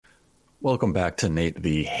Welcome back to Nate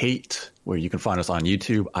the Hate, where you can find us on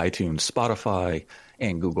YouTube, iTunes, Spotify,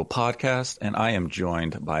 and Google Podcasts. And I am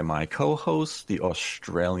joined by my co-host, the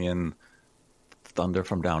Australian Thunder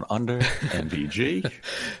from Down Under, MVG.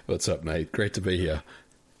 What's up, Nate? Great to be here.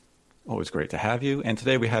 Always great to have you. And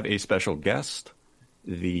today we have a special guest,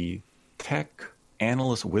 the tech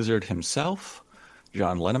analyst wizard himself,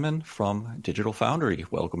 John Lenneman from Digital Foundry.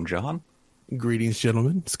 Welcome, John. Greetings,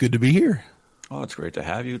 gentlemen. It's good to be here. Oh, it's great to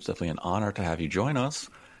have you. It's definitely an honor to have you join us.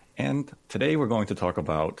 And today we're going to talk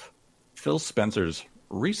about Phil Spencer's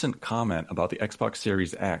recent comment about the Xbox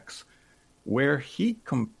Series X, where he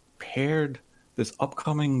compared this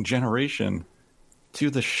upcoming generation to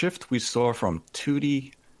the shift we saw from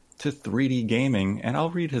 2D to 3D gaming. And I'll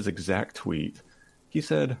read his exact tweet. He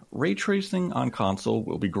said, "Ray tracing on console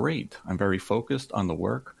will be great. I'm very focused on the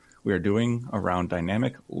work we are doing around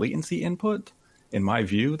dynamic latency input. In my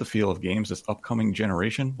view, the feel of games this upcoming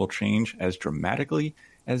generation will change as dramatically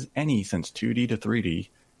as any since 2D to 3D,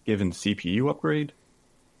 given CPU upgrade,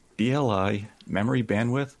 DLI, memory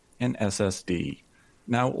bandwidth, and SSD."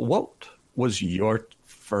 Now, what was your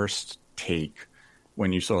first take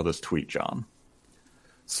when you saw this tweet, John?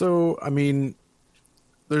 So, I mean,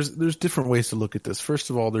 there's different ways to look at this. First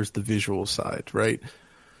of all, there's the visual side, right?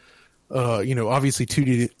 Obviously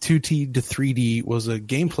 2D to 3D was a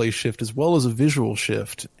gameplay shift as well as a visual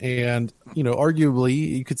shift. And, arguably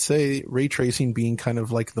you could say ray tracing being kind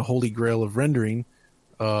of like the holy grail of rendering,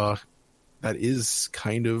 that is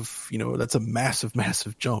kind of, that's a massive,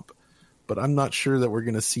 massive jump. But I'm not sure that we're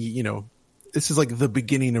going to see, this is like the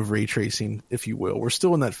beginning of ray tracing, if you will. We're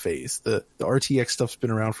still in that phase. The RTX stuff's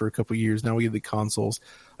been around for a couple of years. Now we have the consoles.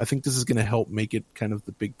 I think this is going to help make it kind of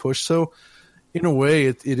the big push. So, in a way,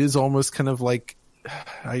 it is almost kind of like,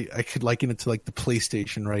 I could liken it to like the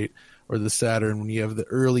PlayStation, right? Or the Saturn, when you have the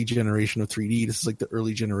early generation of 3D. This is like the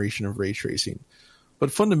early generation of ray tracing. But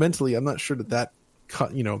fundamentally, I'm not sure that's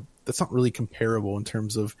not really comparable in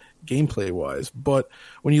terms of gameplay wise. But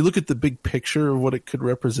when you look at the big picture of what it could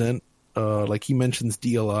represent, like he mentions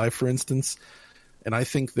DLI, for instance, and I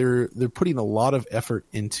think they're putting a lot of effort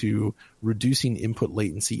into reducing input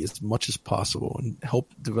latency as much as possible and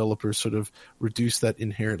help developers sort of reduce that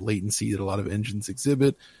inherent latency that a lot of engines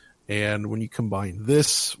exhibit. And when you combine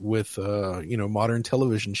this with, modern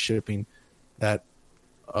television shipping that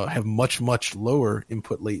have much, much lower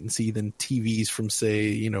input latency than TVs from,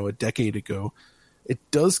 say, a decade ago, it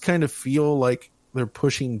does kind of feel like they're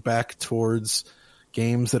pushing back towards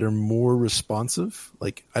games that are more responsive.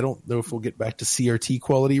 Like, I don't know if we'll get back to CRT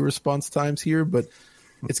quality response times here, but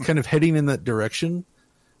it's kind of heading in that direction.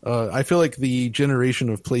 I feel like the generation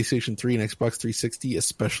of PlayStation 3 and Xbox 360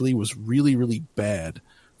 especially was really, really bad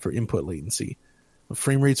for input latency. The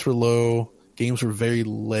frame rates were low, games were very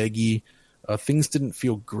laggy, things didn't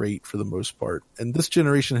feel great for the most part. And this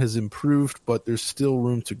generation has improved, but there's still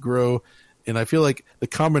room to grow. And I feel like the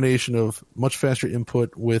combination of much faster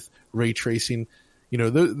input with ray tracing,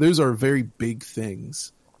 those are very big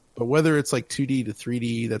things, but whether it's like 2D to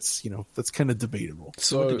 3D, that's kind of debatable.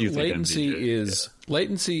 So latency is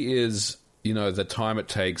the time it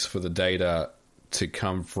takes for the data to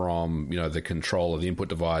come from, the control of the input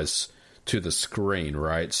device to the screen,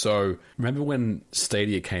 right? So remember when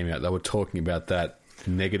Stadia came out, they were talking about that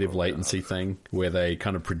negative latency thing where they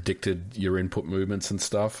kind of predicted your input movements and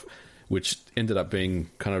stuff, which ended up being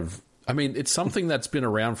kind of, it's something that's been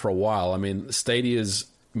around for a while. Stadia's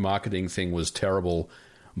marketing thing was terrible,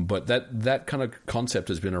 but that kind of concept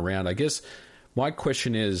has been around. I guess my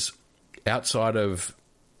question is, outside of,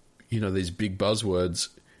 these big buzzwords,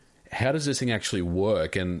 how does this thing actually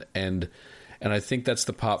work? And I think that's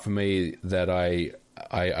the part for me that I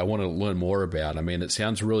want to learn more about. It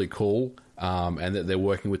sounds really cool, and that they're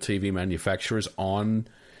working with TV manufacturers on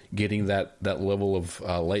getting that level of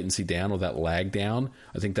latency down or that lag down.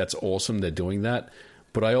 I think that's awesome they're doing that.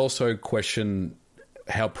 But I also question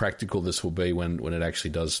how practical this will be when it actually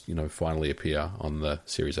does, finally appear on the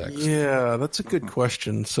Series X. Yeah, that's a good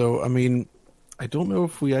question. So, I don't know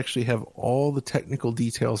if we actually have all the technical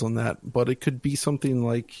details on that, but it could be something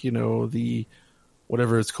like, the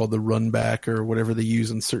whatever it's called, the run back or whatever they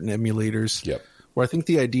use in certain emulators. Yep. Where I think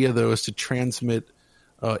the idea, though, is to transmit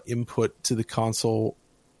input to the console,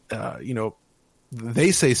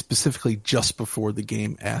 they say specifically just before the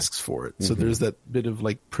game asks for it. So there's that bit of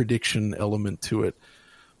like prediction element to it.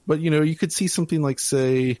 But, you could see something like,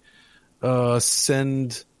 say,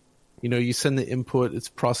 send, you send the input, it's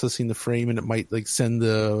processing the frame, and it might like send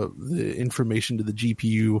the information to the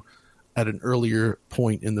GPU at an earlier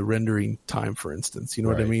point in the rendering time, for instance. You know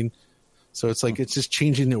what I mean? So it's like it's just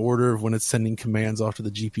changing the order of when it's sending commands off to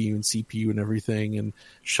the GPU and CPU and everything and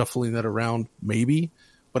shuffling that around, maybe.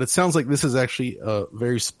 But it sounds like this is actually a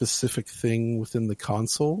very specific thing within the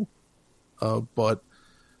console. But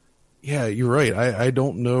yeah, you're right. I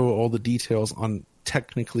don't know all the details on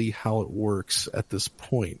technically how it works at this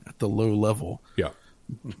point, at the low level. Yeah.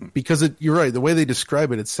 Because you're right. The way they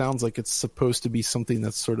describe it, it sounds like it's supposed to be something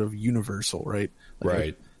that's sort of universal, right?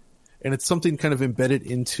 Right. And it's something kind of embedded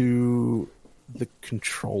into the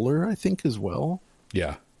controller, I think, as well.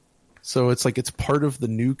 Yeah. So it's like it's part of the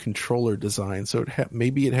new controller design. So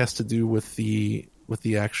maybe it has to do with the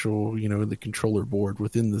actual, the controller board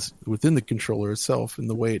within the controller itself and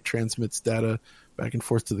the way it transmits data back and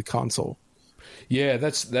forth to the console. Yeah,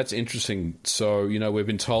 that's interesting. So, we've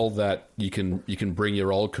been told that you can bring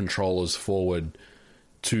your old controllers forward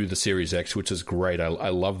to the Series X, which is great. I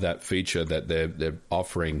love that feature that they're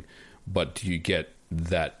offering. But do you get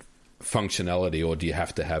that functionality, or do you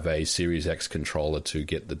have to have a Series X controller to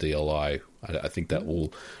get the DLI? I think that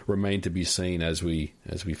will remain to be seen as we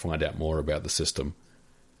find out more about the system.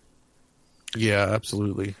 Yeah,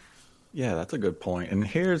 absolutely. Yeah, that's a good point. And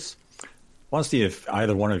I want to see if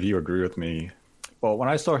either one of you agree with me. Well, when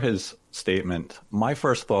I saw his statement, my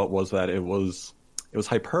first thought was that it was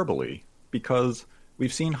hyperbole, because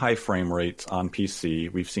we've seen high frame rates on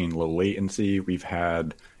PC, we've seen low latency, we've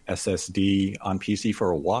had SSD on PC for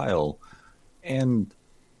a while, and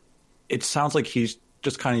it sounds like he's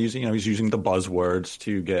just kind of using the buzzwords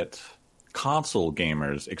to get console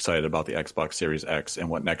gamers excited about the Xbox Series X and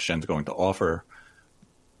what next gen's going to offer.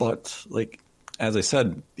 But as I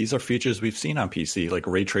said, these are features we've seen on PC, like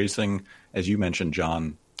ray tracing, as you mentioned,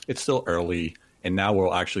 John. It's still early, and now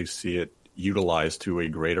we'll actually see it utilized to a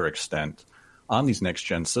greater extent on these next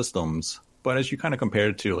gen systems. But as you kind of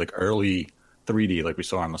compared it to early 3D, like we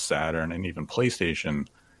saw on the Saturn and even PlayStation.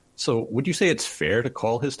 So would you say it's fair to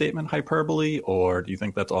call his statement hyperbole, or do you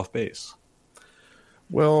think that's off base?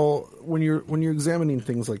 Well, when you're examining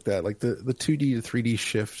things like that, like the 2D to 3D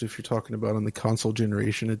shift, if you're talking about on the console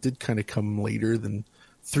generation, it did kind of come later than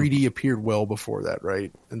 3D appeared well before that,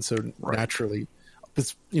 right? And so naturally,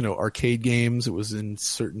 it's, arcade games, it was in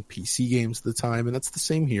certain PC games at the time, and that's the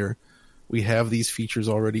same here. We have these features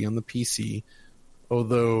already on the PC.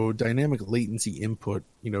 Although dynamic latency input,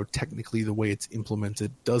 technically the way it's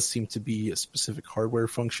implemented does seem to be a specific hardware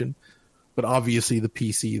function. But obviously the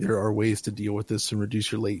PC, there are ways to deal with this and reduce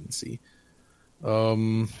your latency.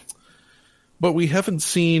 But we haven't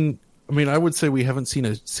seen, I would say we haven't seen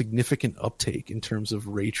a significant uptake in terms of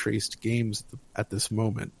ray-traced games at this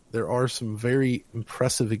moment. There are some very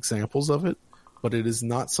impressive examples of it, but it is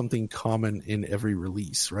not something common in every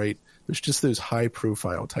release, right? There's just those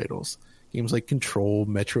high-profile titles. Games like Control,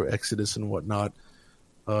 Metro Exodus, and whatnot.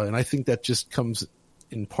 And I think that just comes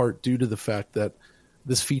in part due to the fact that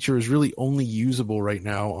this feature is really only usable right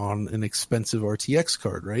now on an expensive RTX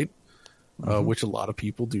card, right? Which a lot of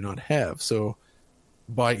people do not have. So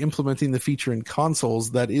by implementing the feature in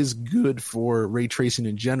consoles, that is good for ray tracing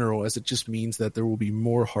in general, as it just means that there will be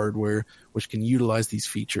more hardware which can utilize these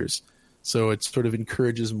features. So it sort of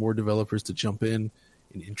encourages more developers to jump in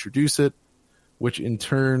and introduce it, which in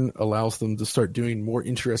turn allows them to start doing more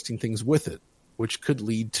interesting things with it, which could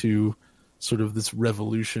lead to sort of this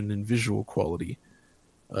revolution in visual quality.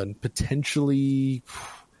 And potentially,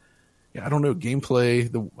 I don't know,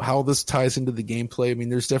 gameplay, how this ties into the gameplay.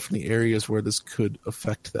 There's definitely areas where this could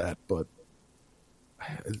affect that, but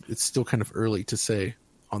it's still kind of early to say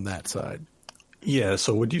on that side. Yeah,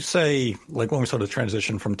 so would you say, when we saw the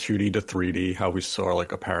transition from 2D to 3D, how we saw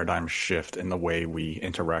a paradigm shift in the way we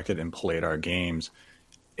interacted and played our games,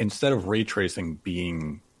 instead of ray tracing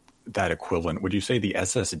being that equivalent, would you say the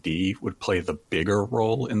SSD would play the bigger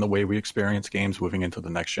role in the way we experience games moving into the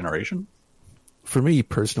next generation? For me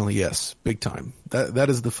personally, yes, big time. That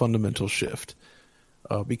is the fundamental shift.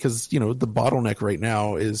 Because, the bottleneck right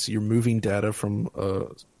now is you're moving data from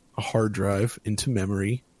a hard drive into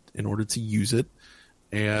memory in order to use it,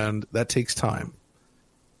 and that takes time.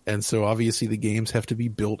 And so obviously the games have to be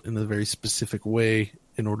built in a very specific way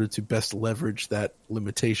in order to best leverage that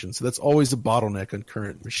limitation. So that's always a bottleneck on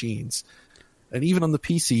current machines. And even on the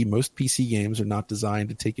PC, most PC games are not designed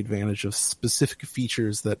to take advantage of specific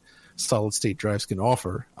features that solid-state drives can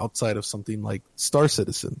offer outside of something like Star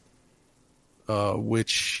Citizen,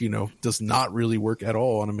 which, does not really work at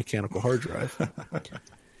all on a mechanical hard drive.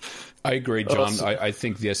 I agree, John. I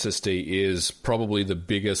think the SSD is probably the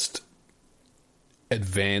biggest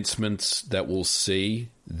advancements that we'll see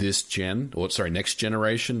this next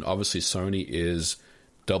generation. Obviously, Sony is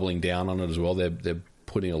doubling down on it as well. They're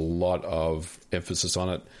putting a lot of emphasis on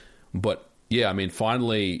it. But Yeah, I mean,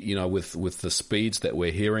 finally, you know, with the speeds that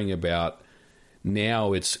we're hearing about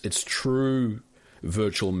now, it's true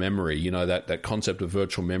virtual memory. You know, that concept of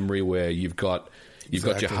virtual memory where you've got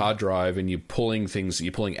your hard drive and you're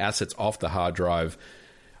pulling assets off the hard drive.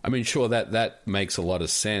 I mean, sure, that makes a lot of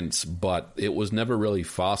sense, but it was never really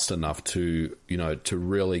fast enough to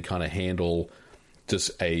really kind of handle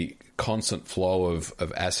just a constant flow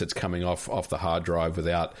of assets coming off the hard drive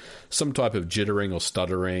without some type of jittering or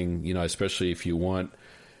stuttering, you know, especially if you weren't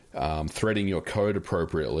threading your code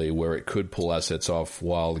appropriately where it could pull assets off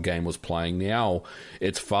while the game was playing. Now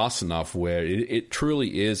it's fast enough where it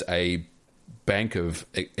truly is a bank of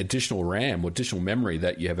additional RAM or additional memory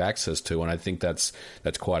that you have access to, and I think that's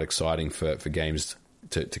quite exciting for games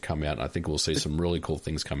to come out, and I think we'll see some really cool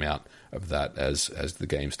things come out of that as the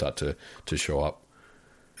games start to show up.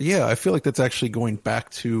 Yeah, I feel like that's actually going back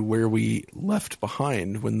to where we left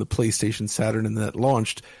behind when the PlayStation Saturn and that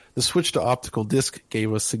launched. The switch to optical disc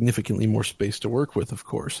gave us significantly more space to work with, of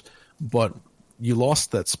course, but you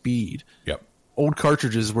lost that speed. Yep. Old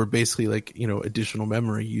cartridges were basically like, you know, additional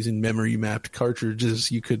memory. Using memory mapped cartridges,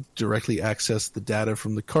 you could directly access the data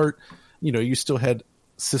from the cart. You know, you still had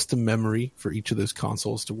system memory for each of those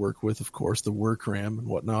consoles to work with, of course, the work RAM and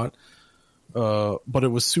whatnot. But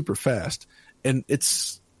it was super fast. And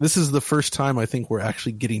this is the first time I think we're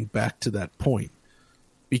actually getting back to that point,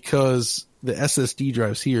 because the SSD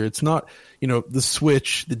drives here, it's not, you know, the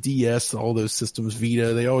Switch, the DS, all those systems,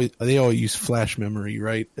 Vita, they all use flash memory,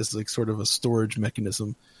 right, as like sort of a storage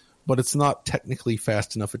mechanism, but it's not technically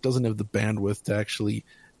fast enough. It doesn't have the bandwidth to actually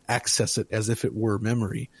access it as if it were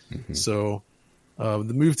memory. Mm-hmm. So the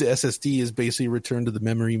move to SSD is basically a return to the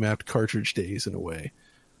memory mapped cartridge days in a way.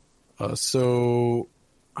 So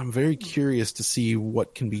I'm very curious to see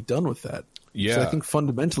what can be done with that. Yeah. So I think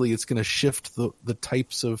fundamentally it's going to shift the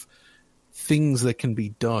types of things that can be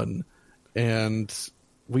done. And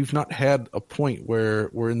we've not had a point where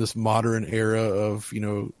we're in this modern era of, you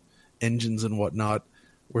know, engines and whatnot,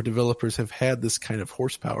 where developers have had this kind of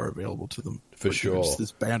horsepower available to them. For sure.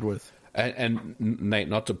 This bandwidth. And Nate,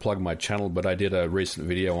 not to plug my channel, but I did a recent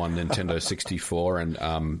video on Nintendo 64, and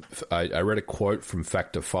I read a quote from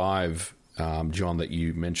Factor 5, John, that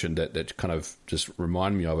you mentioned that kind of just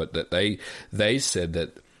reminded me of it, that they said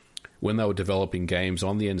that when they were developing games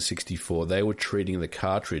on the N64, they were treating the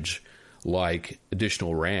cartridge like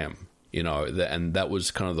additional RAM, you know, and that was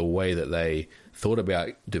kind of the way that they thought about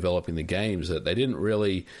developing the games, that they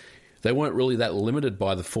weren't really that limited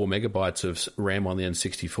by the 4 megabytes of RAM on the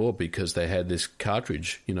N64 because they had this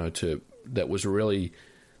cartridge, you know, that was really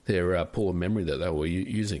their pool of memory that they were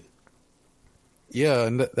using. Yeah,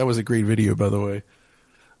 and that was a great video, by the way.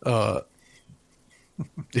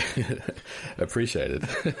 Appreciate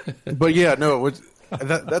it. But yeah, no,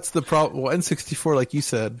 that's the problem. Well, N64, like you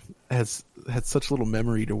said, has had such little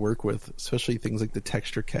memory to work with, especially things like the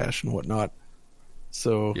texture cache and whatnot.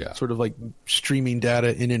 So sort of like streaming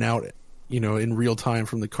data in and out, you know, in real time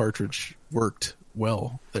from the cartridge worked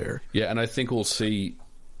well there. Yeah, and I think we'll see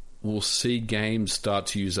games start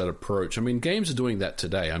to use that approach. I mean, games are doing that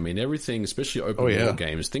today. I mean, everything, especially open world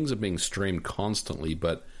games, things are being streamed constantly,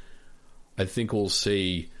 but I think we'll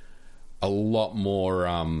see a lot more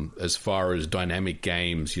as far as dynamic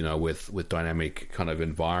games, you know, with dynamic kind of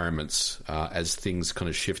environments as things kind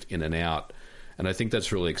of shift in and out. And I think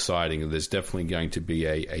that's really exciting. There's definitely going to be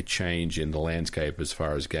a change in the landscape as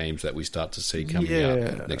far as games that we start to see coming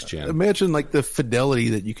out next gen. Imagine like the fidelity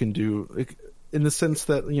that you can do, like, in the sense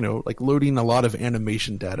that, you know, like loading a lot of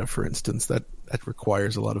animation data, for instance, that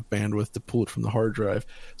requires a lot of bandwidth to pull it from the hard drive.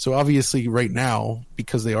 So obviously right now,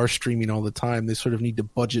 because they are streaming all the time, they sort of need to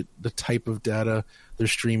budget the type of data they're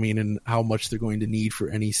streaming and how much they're going to need for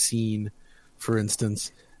any scene, for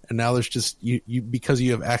instance. And now there's just you because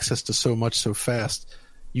you have access to so much so fast,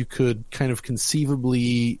 you could kind of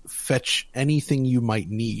conceivably fetch anything you might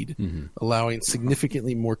need, allowing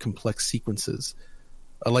significantly more complex sequences.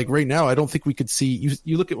 Like right now, I don't think we could see.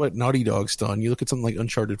 You look at what Naughty Dog's done. You look at something like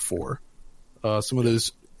Uncharted 4, some of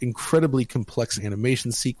those incredibly complex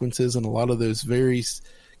animation sequences, and a lot of those very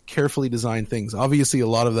carefully designed things. Obviously, a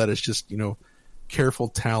lot of that is just, you know, careful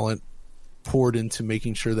talent poured into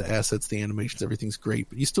making sure the assets, the animations, everything's great.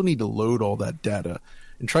 But you still need to load all that data,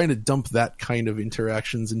 and trying to dump that kind of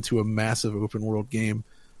interactions into a massive open world game,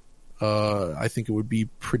 I think it would be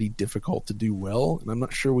pretty difficult to do well, and I'm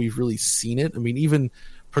not sure we've really seen it. I mean, even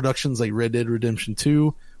productions like Red Dead Redemption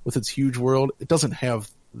 2, with its huge world, it doesn't have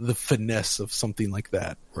the finesse of something like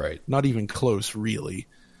that. Right. Not even close, really.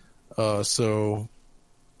 So,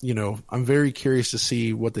 you know, I'm very curious to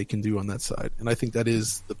see what they can do on that side, and I think that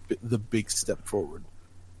is the big step forward.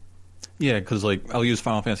 Yeah, because like I'll use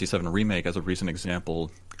Final Fantasy VII Remake as a recent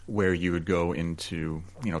example, where you would go into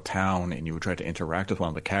town and you would try to interact with one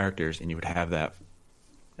of the characters, and you would have that,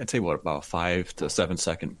 I'd say about a 5 to 7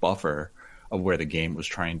 second buffer of where the game was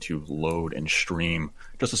trying to load and stream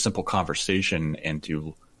just a simple conversation and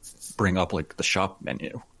to bring up like the shop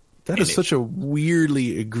menu. That is such a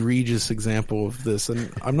weirdly egregious example of this,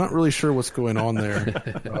 and I'm not really sure what's going on there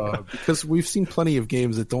because we've seen plenty of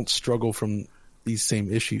games that don't struggle from these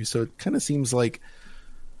same issues. So it kind of seems like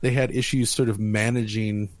they had issues sort of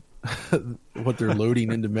managing what they're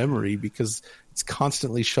loading into memory because it's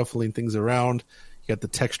constantly shuffling things around. You got the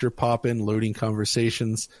texture pop in, loading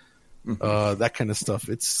conversations, that kind of stuff.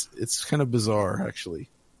 It's kind of bizarre, actually.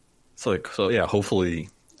 So yeah, hopefully.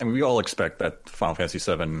 I mean, we all expect that Final Fantasy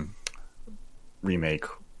VII Remake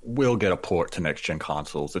will get a port to next-gen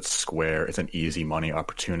consoles. It's Square. It's an easy money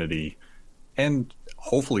opportunity. And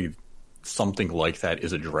hopefully something like that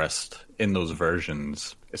is addressed in those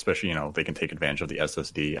versions, especially, they can take advantage of the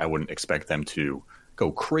SSD. I wouldn't expect them to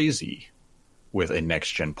go crazy with a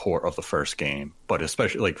next-gen port of the first game. But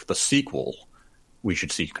especially, like, the sequel, we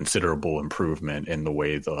should see considerable improvement in the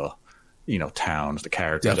way the towns, the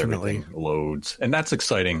characters, Definitely. everything loads. And that's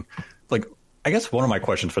exciting. Like, I guess one of my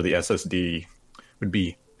questions for the SSD would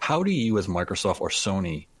be, how do you as Microsoft or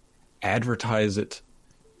Sony advertise it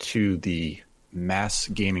to the mass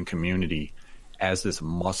gaming community as this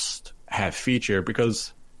must-have feature?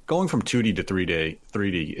 Because going from 2D to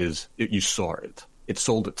 3D you saw it. It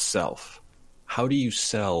sold itself. How do you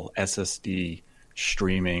sell SSD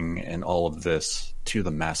streaming and all of this to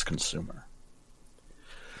the mass consumer?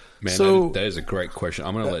 Man, so, that is a great question.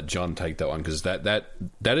 I'm going to let John take that one because that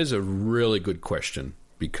is a really good question.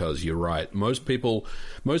 Because you're right, most people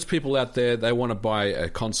out there, they want to buy a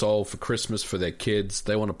console for Christmas for their kids.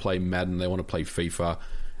 They want to play Madden. They want to play FIFA.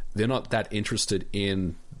 They're not that interested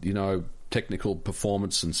in technical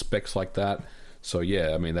performance and specs like that. So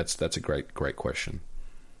yeah, I mean that's a great question.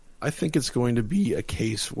 I think it's going to be a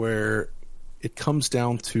case where it comes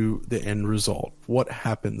down to the end result, what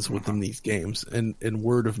happens within these games, and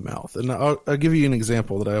word of mouth. And I'll give you an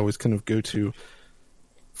example that I always kind of go to.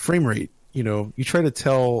 Frame rate. You try to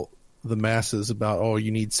tell the masses about,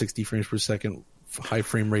 you need 60 frames per second, high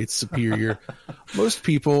frame rates, superior. Most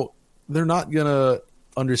people, they're not going to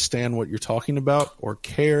understand what you're talking about or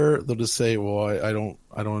care. They'll just say, well, I don't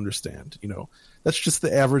understand. That's just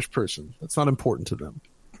the average person. That's not important to them.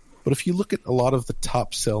 But if you look at a lot of the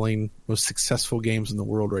top selling, most successful games in the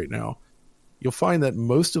world right now, you'll find that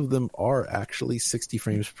most of them are actually 60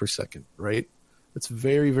 frames per second, right? It's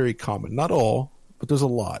very, very common. Not all, but there's a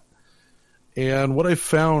lot. And what I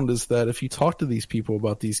found is that if you talk to these people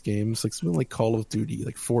about these games, like something like Call of Duty,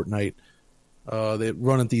 like Fortnite, that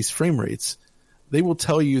run at these frame rates, they will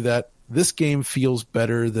tell you that this game feels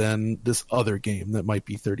better than this other game that might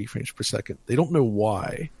be 30 frames per second. They don't know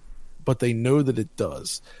why, but they know that it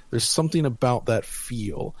does. There's something about that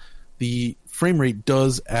feel. The frame rate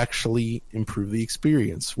does actually improve the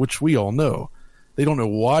experience, which we all know. They don't know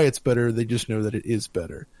why it's better. They just know that it is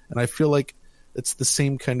better. And I feel like it's the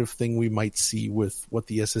same kind of thing we might see with what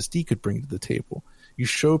the SSD could bring to the table. You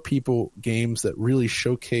show people games that really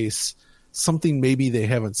showcase something maybe they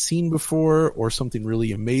haven't seen before, or something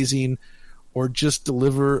really amazing, or just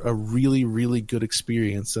deliver a really, really good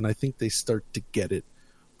experience, and I think they start to get it.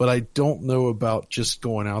 But I don't know about just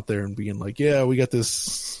going out there and being like, yeah, we got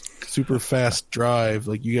this super fast drive,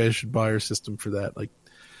 like you guys should buy our system for that. Like,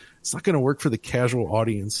 it's not going to work for the casual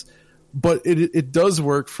audience. But it does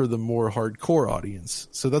work for the more hardcore audience.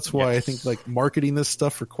 So that's why I think like marketing this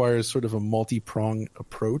stuff requires sort of a multi-pronged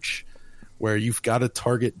approach where you've got to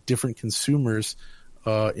target different consumers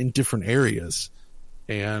in different areas.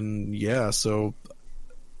 And so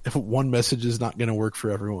if one message is not going to work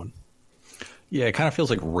for everyone. Yeah, it kind of feels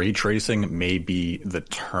like ray tracing may be the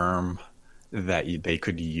term that they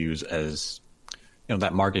could use as,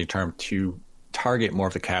 that marketing term to target more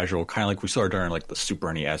of the casual, kind of like we saw during like the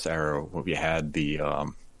Super NES era where we had the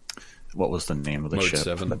what was the name of the ship?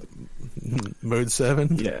 Mode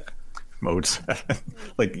 7? Yeah. Mode 7.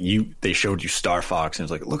 Like they showed you Star Fox and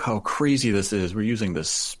it's like, look how crazy this is. We're using this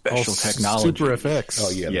special technology. Super FX. Oh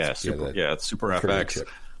yeah. Super FX. Chip.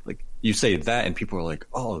 Like you say that and people are like,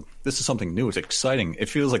 oh, this is something new. It's exciting. It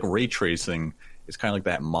feels like ray tracing is kind of like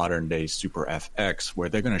that modern day Super FX where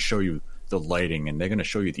they're going to show you the lighting and they're going to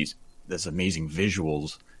show you these amazing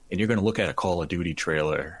visuals, and you're going to look at a Call of Duty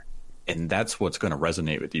trailer, and that's what's going to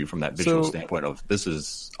resonate with you from that visual standpoint of this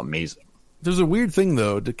is amazing. There's a weird thing,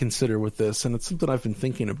 though, to consider with this, and it's something I've been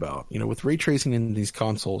thinking about. With ray tracing in these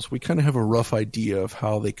consoles, we kind of have a rough idea of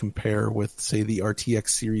how they compare with, say, the RTX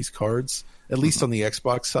series cards, at least on the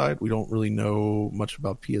Xbox side. We don't really know much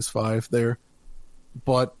about PS5 there.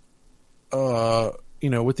 But,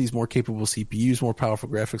 with these more capable CPUs, more powerful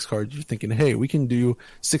graphics cards, you're thinking, hey, we can do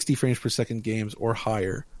 60 frames per second games or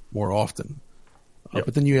higher more often. Yep.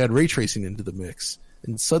 But then you add ray tracing into the mix,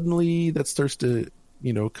 and suddenly that starts to,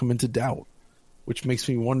 come into doubt, which makes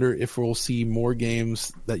me wonder if we'll see more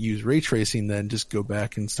games that use ray tracing then just go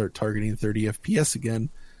back and start targeting 30 FPS again,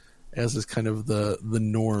 as is kind of the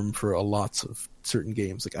norm for lots of certain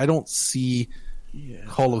games. Like, I don't see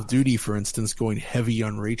Call of Duty, for instance, going heavy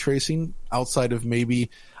on ray tracing outside of maybe,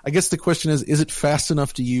 I guess the question is it fast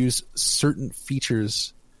enough to use certain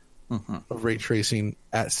features of ray tracing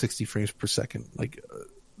at 60 frames per second? Like,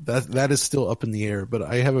 that is still up in the air, but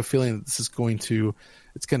I have a feeling that this is going to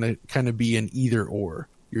kind of be an either or.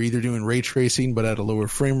 You're either doing ray tracing but at a lower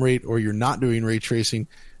frame rate, or you're not doing ray tracing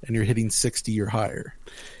and you're hitting 60 or higher.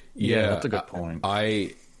 Yeah, that's a good point.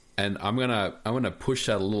 I'm gonna push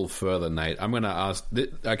that a little further, Nate. I'm gonna ask.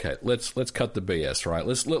 Okay, let's cut the BS, right?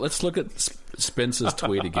 Let's look at Spencer's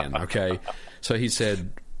tweet again. Okay, so he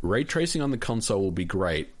said ray tracing on the console will be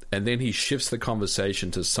great, and then he shifts the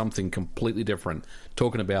conversation to something completely different,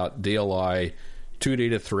 talking about DLI, 2D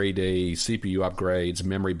to 3D, CPU upgrades,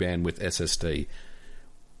 memory bandwidth, SSD.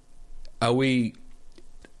 Are we?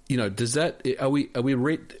 Does that? Are we?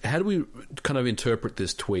 How do we kind of interpret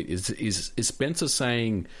this tweet? Is Spencer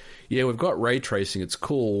saying, yeah, we've got ray tracing, it's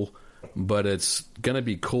cool, but it's going to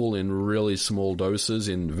be cool in really small doses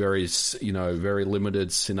in very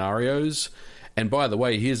limited scenarios. And by the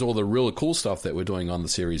way, here's all the really cool stuff that we're doing on the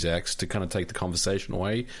Series X to kind of take the conversation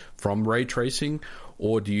away from ray tracing.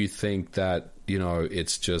 Or do you think that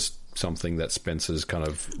it's just something that Spencer's kind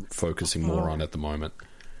of focusing more on at the moment?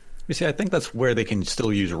 You see, I think that's where they can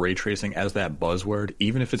still use ray tracing as that buzzword,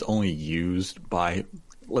 even if it's only used by,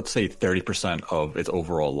 let's say, 30% of its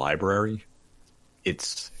overall library.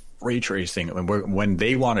 It's ray tracing. When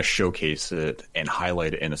they want to showcase it and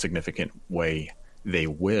highlight it in a significant way, they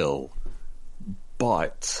will.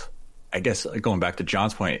 But I guess going back to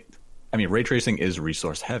John's point, ray tracing is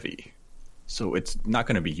resource heavy. So it's not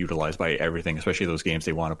going to be utilized by everything, especially those games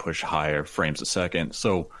they want to push higher frames a second.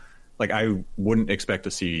 So I wouldn't expect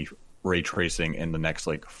to see ray tracing in the next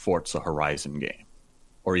Forza Horizon game,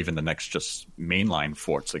 or even the next just mainline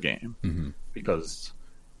Forza game, because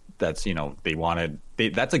that's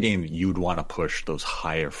that's a game you'd want to push those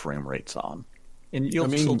higher frame rates on, and you'll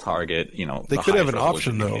still target they could have an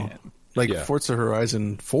option though. Forza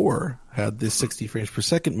Horizon 4 had this 60 frames per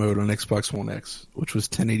second mode on Xbox One X, which was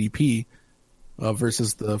 1080p,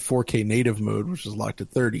 versus the 4K native mode, which was locked at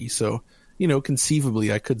 30. So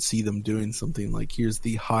conceivably, I could see them doing something like, here's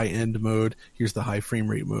the high-end mode, here's the high frame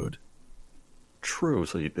rate mode. True.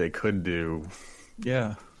 So they could do,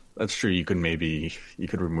 yeah, that's true. You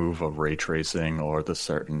could remove a ray tracing or the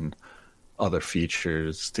certain other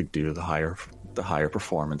features to do the higher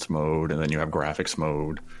performance mode, and then you have graphics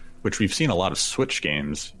mode, which we've seen a lot of Switch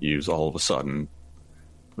games use all of a sudden,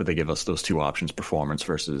 where they give us those two options, performance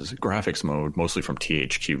versus graphics mode, mostly from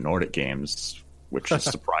THQ Nordic Games, which is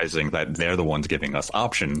surprising that they're the ones giving us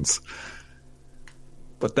options.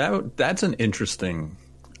 But that's an interesting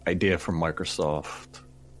idea from Microsoft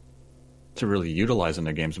to really utilize in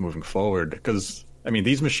their games moving forward, because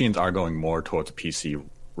these machines are going more towards a PC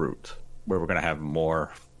route, where we're going to have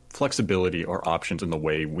more flexibility or options in the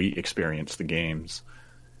way we experience the games.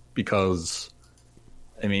 Because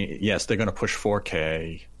yes, they're going to push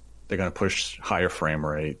 4K, they're going to push higher frame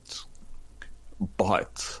rates,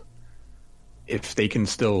 but if they can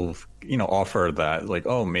still, offer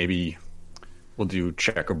that, maybe we'll do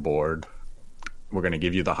checkerboard, we're going to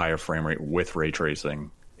give you the higher frame rate with ray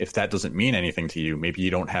tracing. If that doesn't mean anything to you, maybe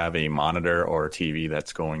you don't have a monitor or a TV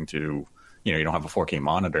that's going to, you don't have a 4K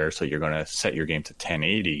monitor, so you're going to set your game to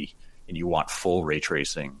 1080 and you want full ray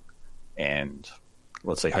tracing and,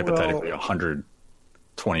 let's say, hypothetically,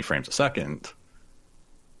 120 frames a second.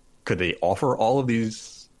 Could they offer all of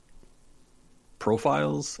these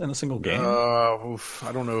profiles in a single game?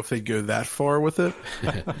 I don't know if they go that far with it.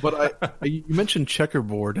 But you mentioned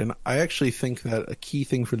checkerboard, and I actually think that a key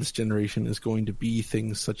thing for this generation is going to be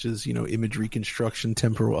things such as, image reconstruction,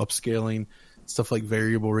 temporal upscaling, stuff like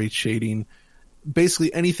variable rate shading,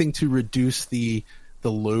 basically anything to reduce the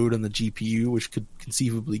load on the GPU, which could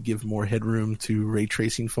conceivably give more headroom to ray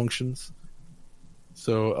tracing functions.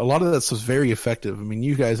 So a lot of that stuff's very effective.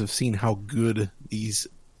 You guys have seen how good these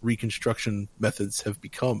reconstruction methods have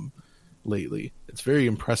become lately. It's very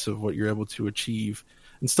impressive what you're able to achieve,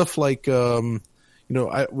 and stuff like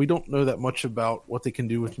we don't know that much about what they can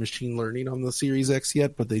do with machine learning on the Series X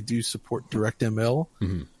yet, but they do support DirectML.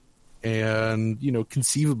 Mm-hmm. And,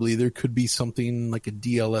 conceivably there could be something like a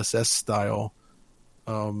DLSS style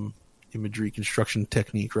imagery construction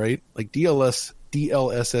technique, right? Like DLSS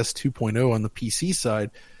 2.0 on the PC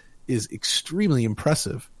side is extremely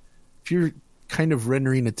impressive. If you're kind of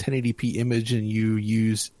rendering a 1080p image and you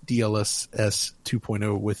use DLSS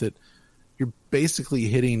 2.0 with it, you're basically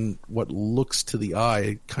hitting what looks to the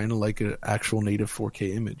eye kind of like an actual native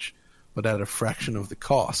 4K image, but at a fraction of the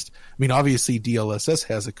cost. I mean, obviously DLSS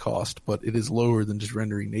has a cost, but it is lower than just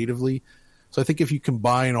rendering natively. So I think if you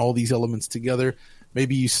combine all these elements together,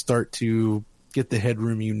 maybe you start to get the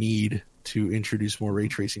headroom you need to introduce more ray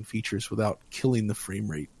tracing features without killing the frame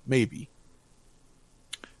rate. Maybe.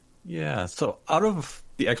 Yeah, so out of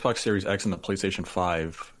the Xbox Series X and the PlayStation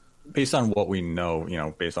 5, based on what we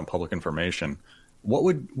know, based on public information,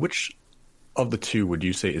 which of the two would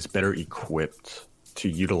you say is better equipped to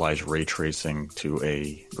utilize ray tracing to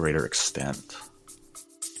a greater extent?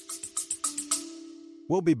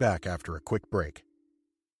 We'll be back after a quick break.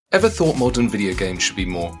 Ever thought modern video games should be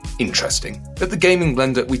more interesting? At the Gaming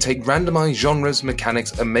Blender, we take randomized genres,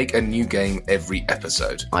 mechanics, and make a new game every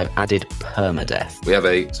episode. I've added permadeath. We have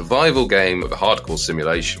a survival game of a hardcore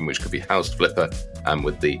simulation, which could be House Flipper, and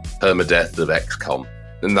with the permadeath of XCOM.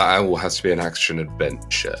 And that all has to be an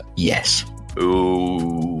action-adventure. Yes.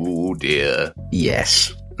 Oh dear.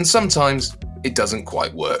 Yes. And sometimes it doesn't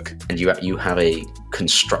quite work. And you have a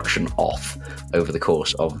construction off over the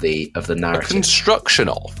course of the narrative. A construction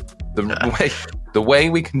off. The way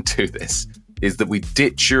we can do this is that we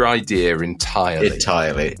ditch your idea entirely.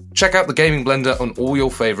 Check out the Gaming Blender on all your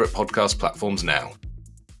favourite podcast platforms now.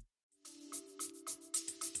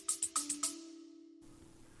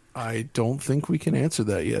 I don't think we can answer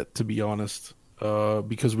that yet, to be honest,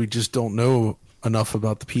 because we just don't know enough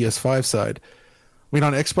about the PS5 side. I mean,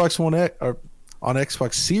 on Xbox One X, or on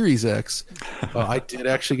Xbox Series X, I did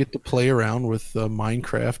actually get to play around with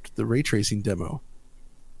Minecraft, the ray tracing demo.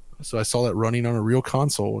 So I saw that running on a real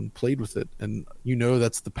console and played with it. And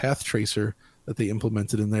that's the path tracer that they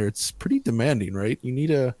implemented in there. It's pretty demanding, right? You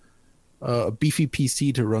need a beefy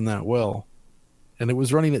PC to run that well. And it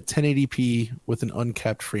was running at 1080p with an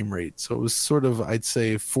uncapped frame rate. So it was sort of, I'd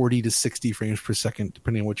say, 40 to 60 frames per second,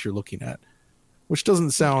 depending on what you're looking at, which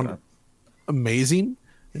doesn't sound amazing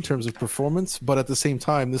in terms of performance, but at the same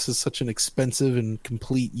time, this is such an expensive and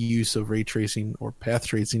complete use of ray tracing, or path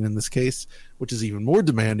tracing in this case, which is even more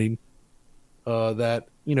demanding, that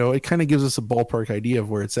it kind of gives us a ballpark idea of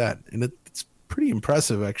where it's at, and it's pretty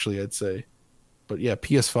impressive, actually, I'd say. But yeah,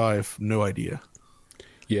 PS5, no idea.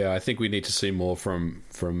 Yeah, I think we need to see more from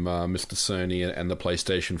Mr. Sony and the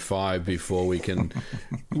PlayStation 5 before we can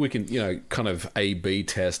kind of A/B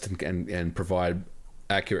test and provide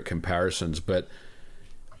accurate comparisons. But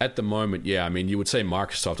at the moment, yeah, I mean, you would say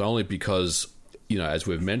Microsoft only because, as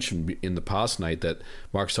we've mentioned in the past, Nate, that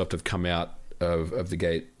Microsoft have come out of the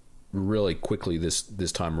gate really quickly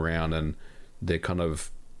this time around, and they're kind of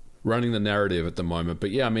running the narrative at the moment.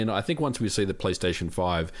 But yeah, I mean, I think once we see the PlayStation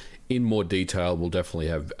 5 in more detail, we'll definitely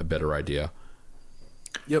have a better idea.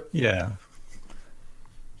 Yep. Yeah.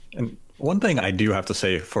 And one thing I do have to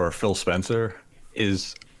say for Phil Spencer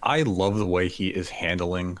is I love the way he is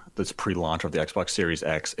handling this pre-launch of the Xbox Series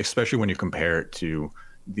X, especially when you compare it to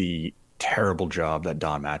the terrible job that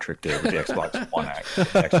Don Matrick did with the Xbox One X.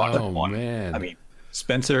 Xbox One. Man. I mean,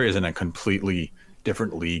 Spencer is in a completely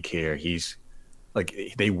different league here. He's like,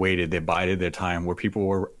 they bided their time, where people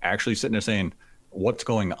were actually sitting there saying, what's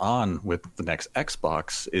going on with the next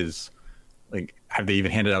Xbox? Is like, have they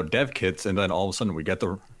even handed out dev kits? And then all of a sudden we get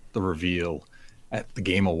the reveal at the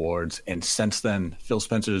Game Awards, and since then Phil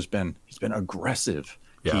Spencer he's been aggressive.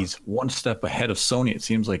 Yeah. He's one step ahead of Sony, it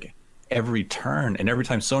seems like, every turn, and every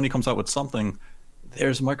time Sony comes out with something,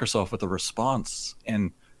 there's Microsoft with a response.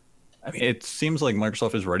 And I mean, it seems like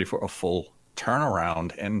Microsoft is ready for a full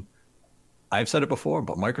turnaround, and I've said it before,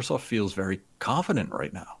 but Microsoft feels very confident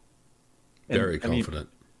right now. Very confident.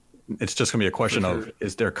 I mean, it's just going to be a question of,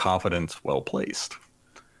 is their confidence well placed?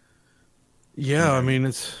 Yeah, I mean,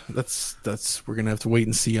 that's we're gonna have to wait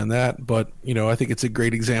and see on that. But I think it's a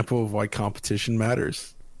great example of why competition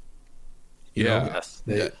matters. Yeah,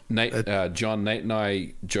 Nate, John, Nate, and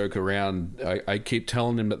I joke around. I keep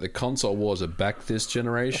telling him that the console wars are back this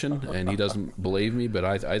generation, and he doesn't believe me. But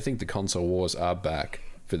I think the console wars are back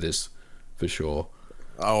for this, for sure.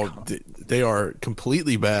 Oh, they are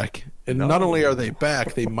completely back, and not only are they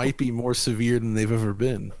back, they might be more severe than they've ever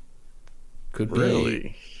been. Could be.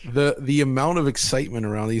 Really? The amount of excitement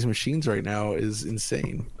around these machines right now is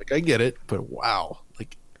insane. Like, I get it, but wow.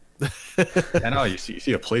 Like, I know you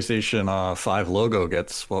see a PlayStation 5 logo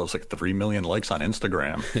gets it's like 3 million likes on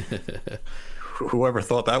Instagram. Whoever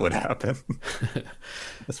thought that would happen?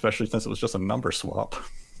 Especially since it was just a number swap.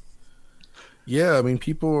 Yeah, I mean,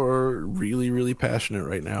 people are really, really passionate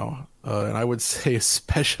right now. And I would say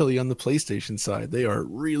especially on the PlayStation side, they are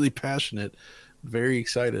really passionate, very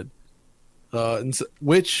excited.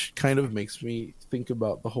 Which kind of makes me think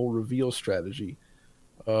about the whole reveal strategy.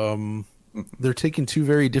 They're taking two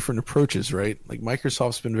very different approaches, right? Like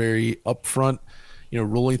Microsoft's been very upfront,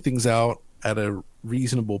 rolling things out at a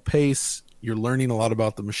reasonable pace. You're learning a lot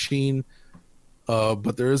about the machine,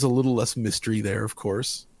 but there is a little less mystery there, of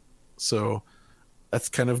course. So that's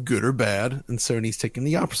kind of good or bad. And Sony's taking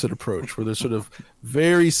the opposite approach, where they're sort of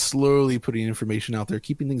very slowly putting information out there,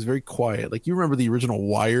 keeping things very quiet. Like, you remember the original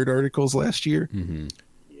Wired articles last year,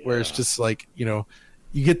 where it's just like, you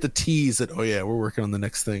get the tease that, oh yeah, we're working on the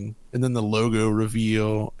next thing, and then the logo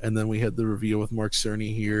reveal, and then we had the reveal with Mark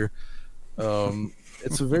Cerny here.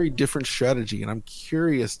 It's a very different strategy, and I'm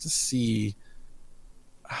curious to see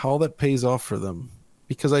how that pays off for them,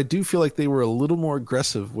 because I do feel like they were a little more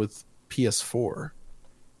aggressive with PS4.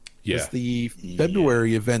 Yeah, the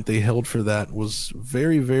February event they held for that was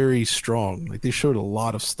very, very strong. Like, they showed a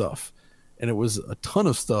lot of stuff, and it was a ton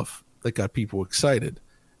of stuff that got people excited.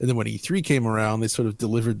 And then when E3 came around, they sort of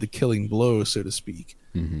delivered the killing blow, so to speak.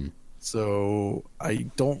 So I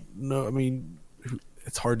don't know. I mean,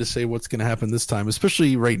 it's hard to say what's going to happen this time,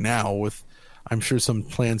 especially right now with, I'm sure some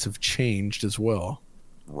plans have changed as well.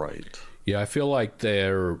 Right. Yeah, I feel like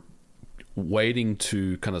they're waiting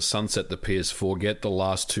to kind of sunset the PS4, get the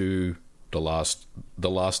last two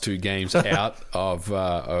games out of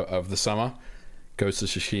the summer, Ghost of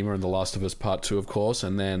Tsushima and The Last of Us Part 2, of course,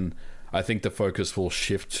 and then I think the focus will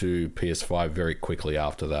shift to PS5 very quickly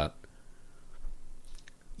after that.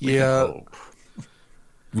 We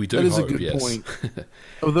do. That is a good point.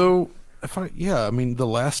 Although, I mean, The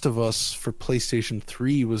Last of Us for PlayStation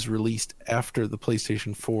 3 was released after the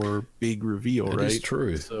PlayStation 4 big reveal, right? That is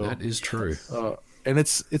true. So, that is true. And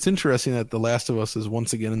it's interesting that The Last of Us is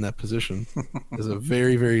once again in that position as a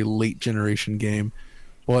very, very late generation game.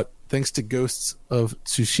 But thanks to Ghosts of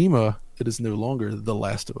Tsushima, it is no longer The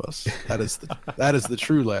Last of Us. That is the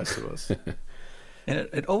true Last of Us. And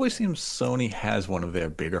it always seems Sony has one of their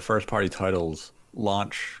bigger first-party titles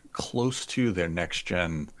launch close to their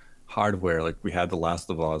next-gen hardware. Like, we had The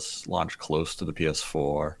Last of Us launch close to the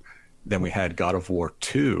PS4. Then we had God of War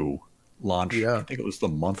 2 launch, I think it was the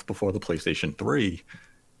month before the PlayStation 3.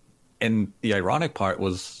 And the ironic part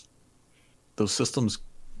was those systems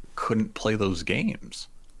couldn't play those games.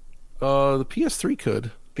 The PS3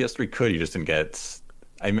 could. PS3 could, you just didn't get...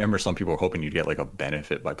 I remember some people were hoping you'd get like a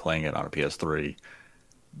benefit by playing it on a PS3.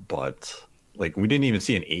 But like, we didn't even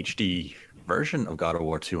see an HD version of God of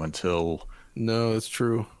War 2 until... No, it's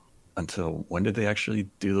true. Until when did they actually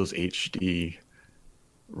do those HD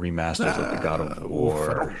remasters of the God of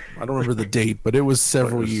War? I don't remember the date, but it was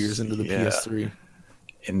several years into the PS3.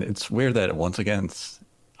 And it's weird that, once again,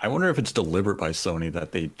 I wonder if it's deliberate by Sony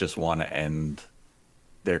that they just want to end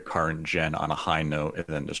their current gen on a high note and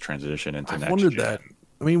then just transition into next gen. I wondered that.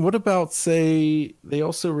 I mean, what about, say, they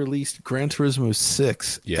also released Gran Turismo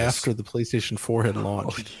 6 after the PlayStation 4 had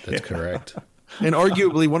launched? That's correct. And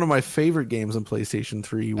arguably one of my favorite games on PlayStation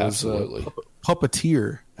 3 was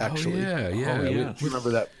Puppeteer, actually. Yeah. We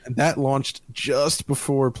remember that. And that launched just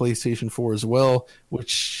before PlayStation 4 as well,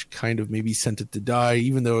 which kind of maybe sent it to die,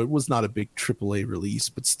 even though it was not a big AAA release.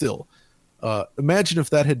 But still, imagine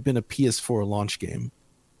if that had been a PS4 launch game.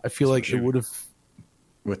 I feel like it would have...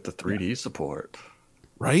 With the 3D support.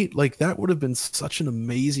 Right? Like, that would have been such an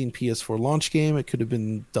amazing PS4 launch game. It could have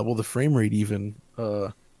been double the frame rate even.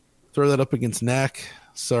 Throw that up against Knack.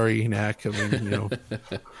 Sorry, Knack. I mean,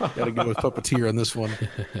 got to go with Puppeteer on this one.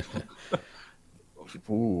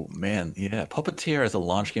 Ooh, man. Yeah, Puppeteer as a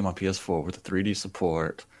launch game on PS4 with the 3D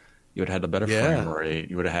support. You would have had a better frame rate.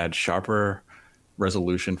 You would have had sharper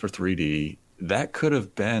resolution for 3D. That could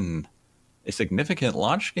have been a significant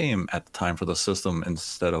launch game at the time for the system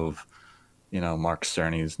instead of, Mark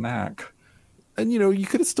Cerny's Knack. And, you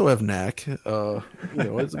could still have Knack.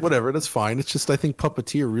 It's whatever. That's fine. It's just, I think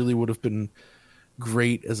Puppeteer really would have been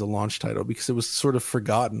great as a launch title because it was sort of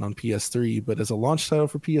forgotten on PS3. But as a launch title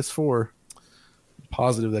for PS4,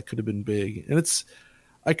 positive that could have been big. And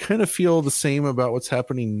I kind of feel the same about what's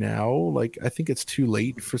happening now. Like, I think it's too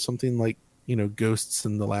late for something like, Ghosts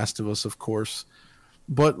and The Last of Us, of course.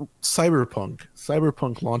 But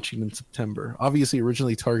Cyberpunk launching in September, obviously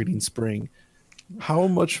originally targeting spring. How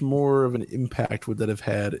much more of an impact would that have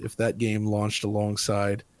had if that game launched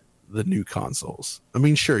alongside the new consoles. I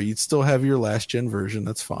mean, sure, you'd still have your last gen version,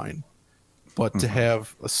 that's fine. But to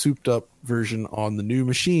have a souped up version on the new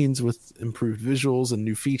machines with improved visuals and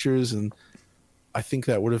new features, and I think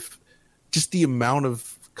that would have just the amount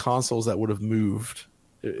of consoles that would have moved,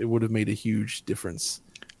 it would have made a huge difference.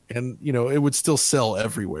 And, you know, it would still sell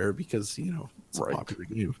everywhere because, you know, it's a popular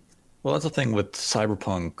game. Well, that's the thing with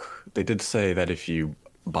Cyberpunk. They did say that if you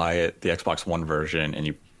buy it, the Xbox One version, and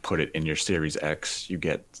you put it in your Series X, you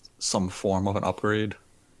get some form of an upgrade.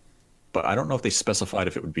 But I don't know if they specified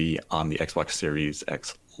if it would be on the Xbox Series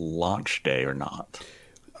X launch day or not.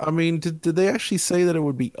 I mean, did they actually say that it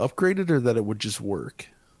would be upgraded or that it would just work?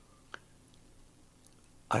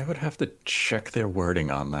 I would have to check their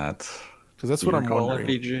wording on that. Because that's what I'm wondering.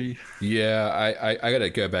 PG? Yeah, I got to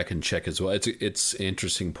go back and check as well. It's an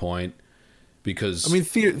interesting point because I mean,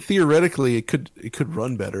 theoretically, it could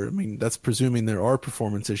run better. I mean, that's presuming there are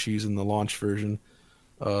performance issues in the launch version.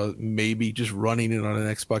 Maybe just running it on an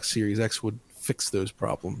Xbox Series X would fix those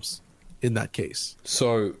problems in that case.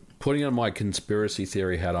 So, putting on my conspiracy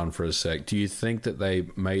theory hat on for a sec, do you think that they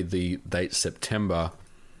made the date September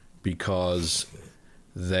because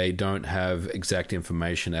they don't have exact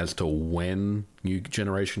information as to when new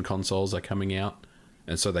generation consoles are coming out,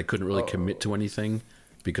 and so they couldn't really commit to anything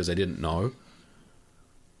because they didn't know?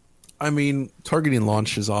 I mean, targeting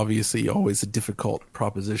launch is obviously always a difficult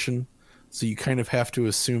proposition, so you kind of have to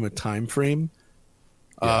assume a time frame.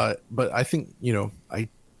 Yeah. But I think, you know,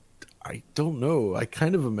 I don't know. I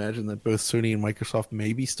kind of imagine that both Sony and Microsoft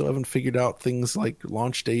maybe still haven't figured out things like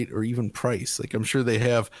launch date or even price. Like, I'm sure they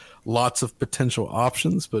have lots of potential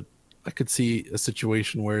options, but I could see a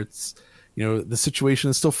situation where it's, you know, the situation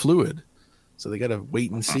is still fluid. So they got to wait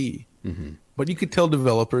and see. Mm-hmm. But you could tell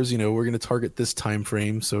developers, you know, we're going to target this time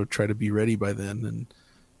frame, so try to be ready by then. And,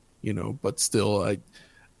 you know, but still,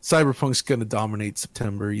 Cyberpunk's going to dominate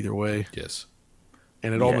September either way. Yes.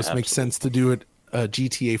 And it almost makes sense to do it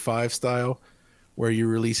GTA 5 style, where you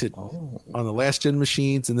release it on the last gen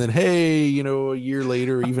machines, and then, hey, you know, a year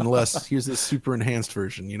later, or even less, here's this super enhanced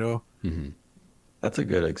version, you know? Mm-hmm. That's a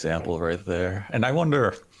good example right there. And I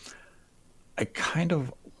kind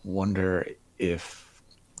of wonder if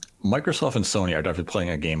Microsoft and Sony are definitely playing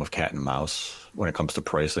a game of cat and mouse when it comes to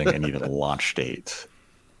pricing and even launch date.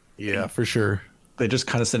 Yeah, for sure. They just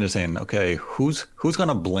kind of sit there saying, okay, who's going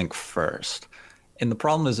to blink first? And the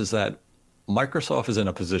problem is that Microsoft is in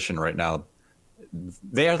a position right now.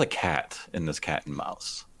 They are the cat in this cat and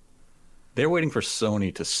mouse. They're waiting for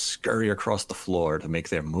Sony to scurry across the floor to make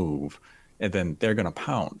their move, and then they're going to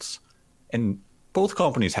pounce. And both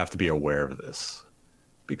companies have to be aware of this,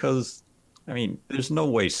 because, I mean, there's no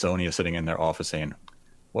way Sony is sitting in their office saying,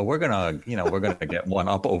 well, we're gonna get one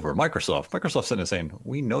up over Microsoft. Microsoft's sitting there saying,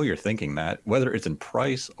 we know you're thinking that, whether it's in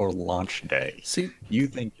price or launch day. See, you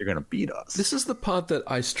think you're gonna beat us. This is the part that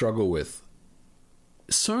I struggle with.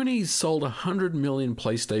 Sony sold 100 million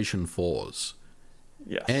PlayStation 4s.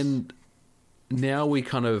 Yes. And now we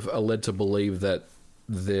kind of are led to believe that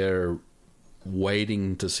they're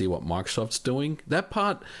waiting to see what Microsoft's doing. That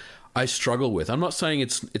part I struggle with. I'm not saying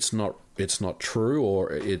it's not true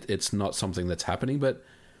or it's not something that's happening, but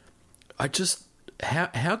I just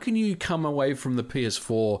how can you come away from the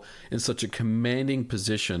PS4 in such a commanding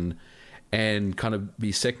position and kind of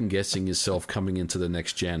be second guessing yourself coming into the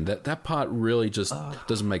next gen? That part really just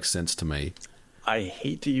doesn't make sense to me. I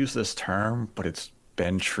hate to use this term, but it's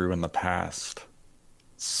been true in the past.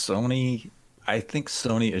 I think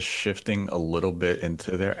Sony is shifting a little bit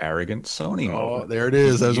into their arrogant Sony mode. Oh, there it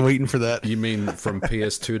is. I was waiting for that. You mean from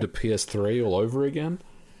PS2 to PS3 all over again?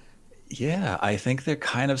 Yeah, I think they're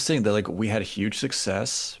kind of saying they're like, we had a huge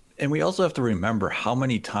success. And we also have to remember how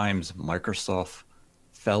many times Microsoft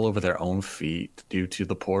fell over their own feet due to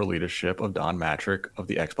the poor leadership of Don Matrick of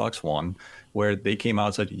the Xbox One, where they came out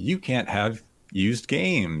and said, you can't have used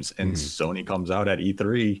games. And Sony comes out at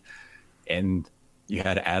E3, and you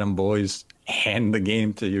had Adam Boyes hand the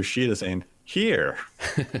game to Yoshida saying, here.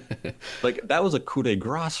 Like, that was a coup de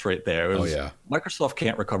grace right there. Microsoft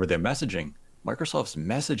can't recover their messaging. Microsoft's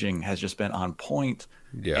messaging has just been on point.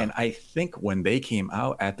 Yeah. And I think when they came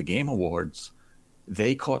out at the Game Awards,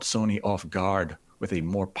 they caught Sony off guard with a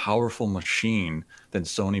more powerful machine than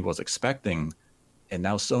Sony was expecting. And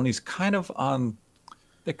now Sony's kind of on,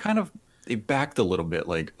 they backed a little bit,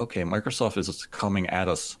 like, okay, Microsoft is coming at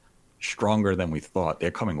us stronger than we thought.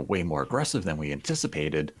 They're coming way more aggressive than we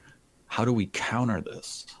anticipated. How do we counter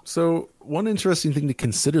this? So one interesting thing to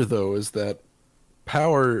consider, though, is that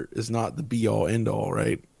power is not the be-all, end-all,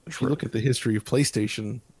 right? If you look at the history of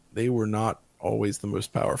PlayStation, they were not always the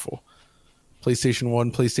most powerful. PlayStation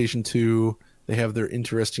 1, PlayStation 2, they have their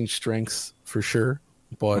interesting strengths for sure.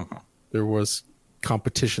 but there was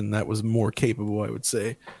competition that was more capable, I would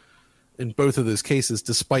say, in both of those cases,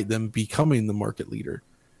 despite them becoming the market leader.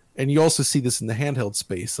 And you also see this in the handheld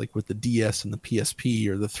space, like with the DS and the PSP,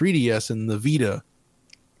 or the 3DS and the Vita,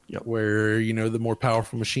 where, you know, the more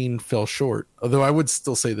powerful machine fell short. Although I would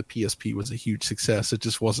still say the PSP was a huge success. It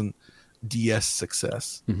just wasn't DS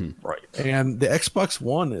success. Right. And the Xbox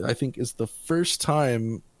One, I think, is the first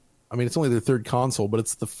time, I mean, it's only their third console, but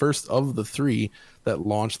it's the first of the three that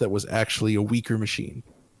launched that was actually a weaker machine.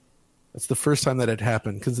 That's the first time that had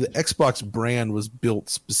happened, because the Xbox brand was built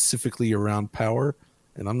specifically around power,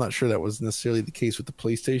 and I'm not sure that was necessarily the case with the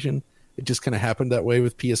PlayStation. It just kind of happened that way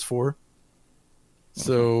with PS4.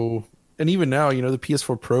 So, and even now, you know, the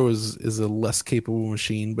PS4 Pro is a less capable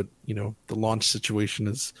machine, but, you know, the launch situation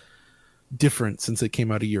is different since it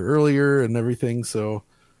came out a year earlier and everything. So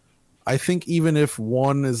I think even if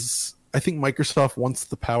I think Microsoft wants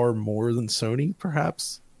the power more than Sony,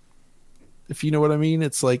 perhaps, if you know what I mean.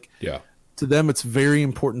 It's like, to them, it's very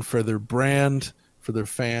important for their brand, for their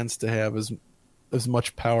fans to have as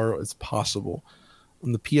much power as possible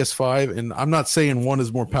on the PS5. And I'm not saying one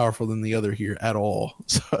is more powerful than the other here at all.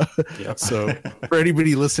 So for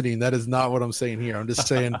anybody listening, that is not what I'm saying here. I'm just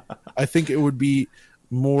saying, I think it would be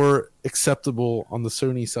more acceptable on the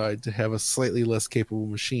Sony side to have a slightly less capable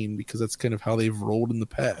machine, because that's kind of how they've rolled in the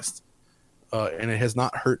past. And it has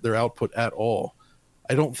not hurt their output at all.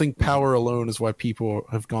 I don't think power alone is why people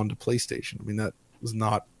have gone to PlayStation. I mean,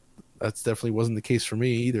 that's definitely wasn't the case for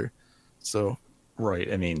me either. So,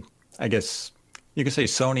 right. I mean, I guess you could say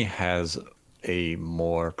Sony has a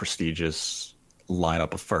more prestigious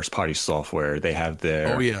lineup of first-party software. They have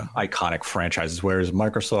their iconic franchises, whereas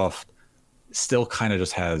Microsoft still kind of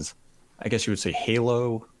just has, I guess you would say,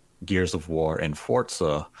 Halo, Gears of War, and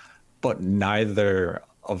Forza, but neither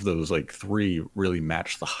of those like three really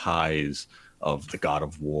match the highs of the God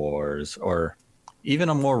of Wars, or even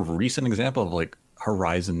a more recent example of like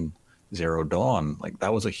Horizon Zero Dawn. Like,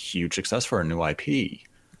 that was a huge success for a new IP.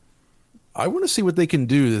 I want to see what they can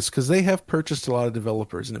do this, because they have purchased a lot of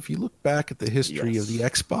developers. And if you look back at the history of the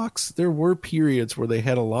Xbox, there were periods where they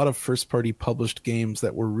had a lot of first-party published games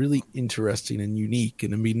that were really interesting and unique.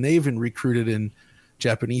 And I mean, they even recruited in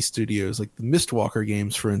Japanese studios, like the Mistwalker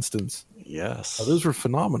games, for instance. Yes. Those were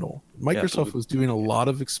phenomenal. Microsoft was doing a lot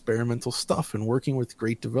of experimental stuff and working with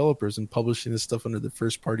great developers and publishing this stuff under the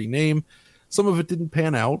first-party name. Some of it didn't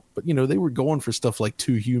pan out, but, you know, they were going for stuff like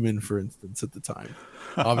Too Human, for instance, at the time.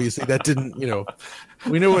 Obviously, that didn't, you know,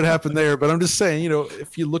 we know what happened there, but I'm just saying, you know,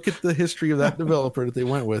 if you look at the history of that developer that they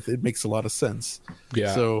went with, it makes a lot of sense.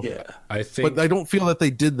 Yeah. So, I think, but I don't feel that they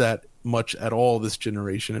did that much at all this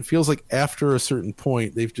generation. It feels like after a certain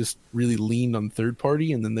point, they've just really leaned on third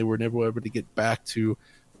party, and then they were never able to get back to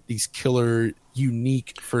these killer,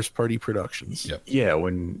 unique first party productions. Yeah.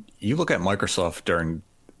 When you look at Microsoft during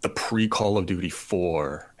the pre-Call of Duty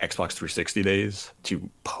 4 Xbox 360 days to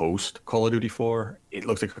post-Call of Duty 4, it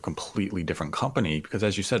looks like a completely different company, because,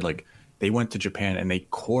 as you said, like, they went to Japan and they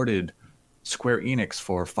courted Square Enix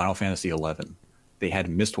for Final Fantasy XI. They had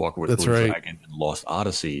Mistwalker with Blue Dragon and Lost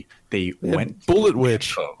Odyssey. They went Bullet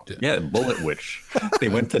Witch. Bullet Witch. They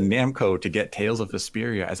went to Namco to get Tales of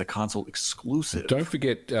Vesperia as a console exclusive. Don't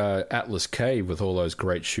forget Atlas Cave with all those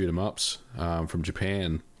great shoot 'em ups from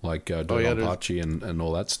Japan, like Dodonpachi and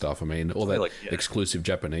all that stuff. I mean, all that exclusive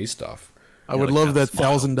Japanese stuff. I would love that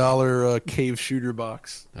 $1,000 cave shooter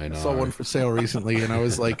box. I saw one for sale recently, and I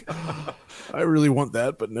was like, I really want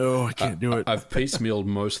that, but no, I can't do it. I've piecemealed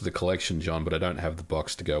most of the collection, John, but I don't have the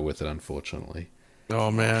box to go with it, unfortunately.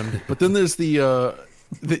 Oh, man. But then there's you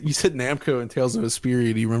said Namco and Tales of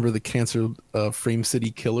Vesperia. Do you remember the Cancer Frame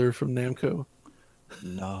City Killer from Namco?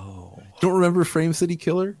 No. Don't remember Frame City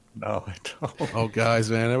Killer? No, I don't. Oh, guys,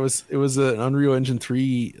 man, it was an Unreal Engine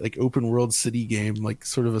 3 like open world city game, like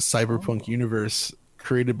sort of a cyberpunk universe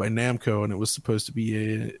created by Namco, and it was supposed to be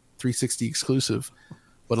a 360 exclusive,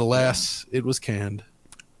 but alas, it was canned.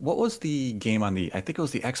 What was the game on I think it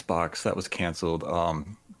was the Xbox that was canceled?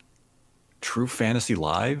 True Fantasy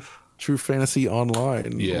Live? True Fantasy Online.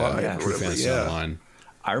 True Fantasy Online.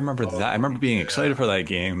 I remember that. I remember being excited for that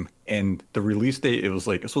game, and the release date, it was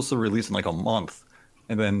like, it's supposed to release in like a month.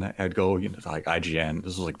 And then I'd go, to like IGN.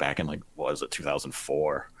 This was like back in like, what was it,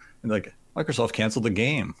 2004? And like, Microsoft canceled the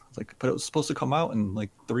game. It's like, but it was supposed to come out in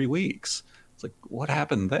like 3 weeks. It's like, what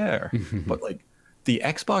happened there? But like, the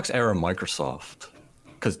Xbox era Microsoft,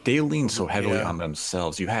 because they leaned so heavily on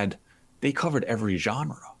themselves, they covered every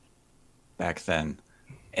genre back then.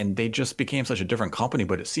 And they just became such a different company.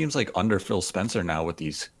 But it seems like under Phil Spencer now, with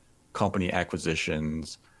these company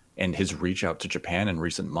acquisitions and his reach out to Japan in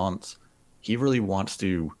recent months, he really wants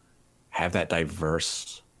to have that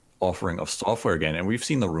diverse offering of software again. And we've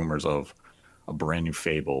seen the rumors of a brand new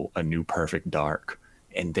Fable, a new Perfect Dark,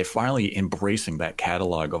 and they're finally embracing that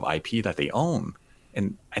catalog of IP that they own.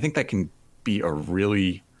 And I think that can be a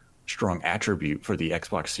really strong attribute for the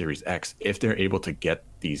Xbox Series X if they're able to get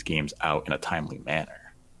these games out in a timely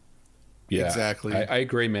manner. Yeah, exactly. I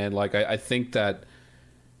agree, man. Like, I think that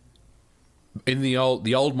in the old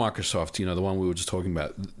Microsoft, you know, the one we were just talking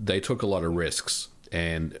about, they took a lot of risks.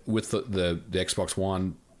 And with the Xbox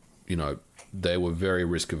One, you know, they were very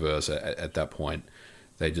risk averse at that point.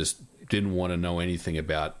 They just didn't want to know anything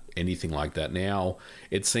about anything like that. Now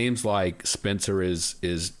it seems like Spencer is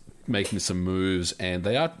making some moves, and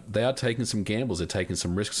they are taking some gambles. They're taking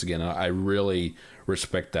some risks again. I really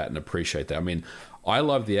respect that and appreciate that. I mean, I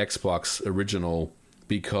love the Xbox original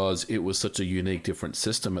because it was such a unique, different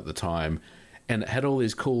system at the time, and it had all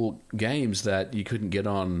these cool games that you couldn't get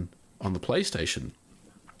on the PlayStation,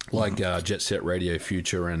 like Jet Set Radio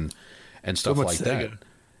Future and stuff like that.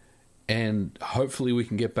 And hopefully we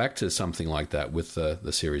can get back to something like that with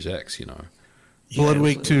the Series X, you know.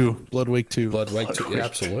 Bloodwake 2. Bloodwake 2, yeah,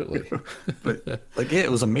 absolutely. But like, yeah,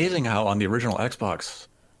 it was amazing how on the original Xbox,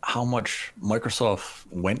 how much Microsoft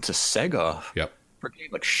went to Sega for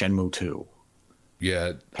games like Shenmue 2.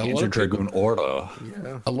 Yeah, Panzer Dragoon Order.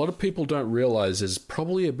 Yeah. A lot of people don't realize there's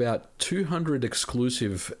probably about 200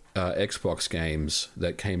 exclusive Xbox games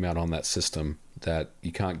that came out on that system that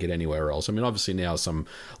you can't get anywhere else. I mean, obviously now a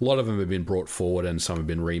lot of them have been brought forward and some have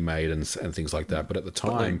been remade and things like that. But at the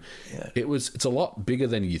time, it's a lot bigger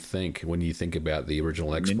than you think when you think about the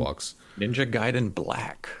original Xbox. Ninja Gaiden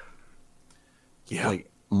Black. Yeah. Like,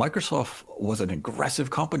 Microsoft was an aggressive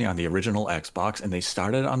company on the original Xbox, and they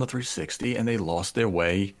started on the 360, and they lost their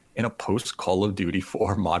way in a post-Call of Duty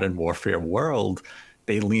 4 Modern Warfare world.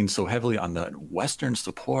 They leaned so heavily on the Western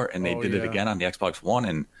support, and they did it again on the Xbox One,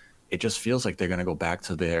 and it just feels like they're going to go back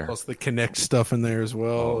to their... Plus the Kinect stuff in there as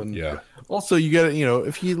well. And also, you got to, you know,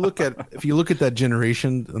 if you look at that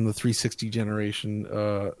generation, and the 360 generation,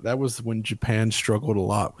 that was when Japan struggled a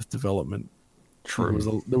lot with development.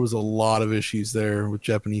 True. There was a lot of issues there with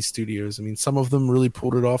Japanese studios. I mean, some of them really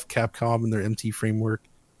pulled it off. Capcom and their MT framework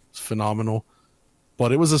was phenomenal,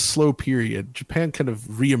 but it was a slow period. Japan kind of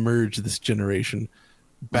reemerged this generation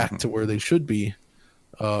back to where they should be,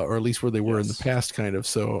 or at least where they were in the past, kind of.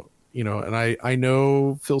 So, you know, and I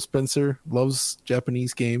know Phil Spencer loves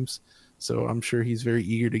Japanese games, so I'm sure he's very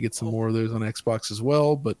eager to get some more of those on Xbox as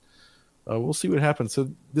well, but we'll see what happens. So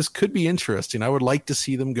this could be interesting. I would like to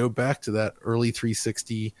see them go back to that early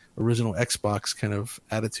 360 original Xbox kind of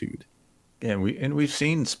attitude. Yeah, we've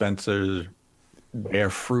seen Spencer bear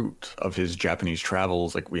fruit of his Japanese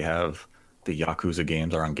travels. Like, we have the Yakuza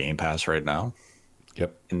games are on Game Pass right now.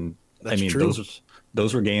 Yep. And That's I mean, true.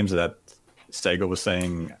 those were games that Sega was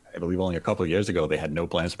saying, I believe only a couple of years ago, they had no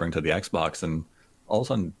plans to bring to the Xbox, and all of a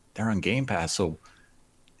sudden they're on Game Pass. So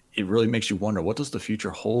it really makes you wonder, what does the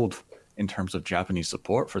future hold in terms of Japanese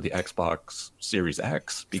support for the Xbox Series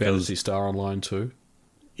X? Because Phantasy Star Online 2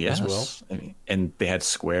 as well. I mean, and they had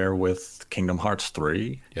Square with Kingdom Hearts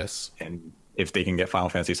 3. Yes. And if they can get Final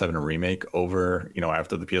Fantasy VII Remake over, you know,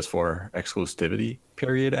 after the PS4 exclusivity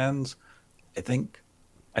period ends, I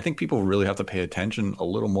think people really have to pay attention a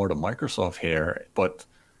little more to Microsoft here. But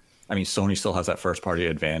I mean, Sony still has that first party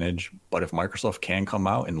advantage, but if Microsoft can come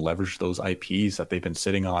out and leverage those IPs that they've been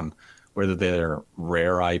sitting on, whether they're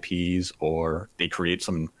rare IPs or they create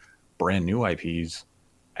some brand new IPs,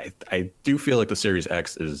 I do feel like the Series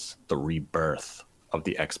X is the rebirth of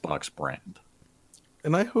the Xbox brand.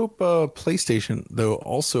 And I hope PlayStation, though,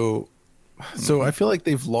 also... So I feel like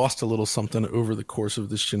they've lost a little something over the course of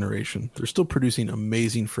this generation. They're still producing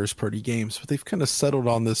amazing first-party games, but they've kind of settled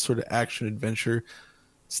on this sort of action-adventure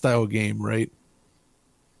style game, right?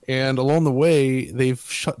 And along the way, they've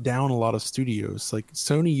shut down a lot of studios. Like,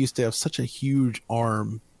 Sony used to have such a huge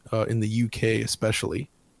arm in the UK, especially.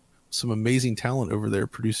 Some amazing talent over there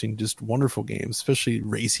producing just wonderful games, especially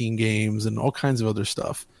racing games and all kinds of other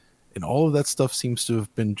stuff. And all of that stuff seems to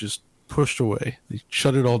have been just pushed away. They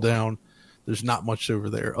shut it all down. There's not much over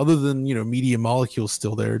there other than, you know, Media Molecule's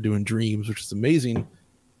still there doing Dreams, which is amazing.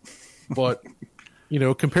 But, you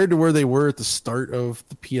know, compared to where they were at the start of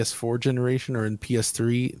the PS4 generation or in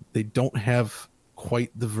PS3, they don't have quite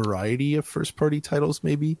the variety of first party titles.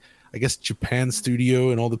 Maybe, I guess Japan Studio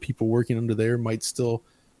and all the people working under there might still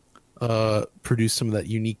produce some of that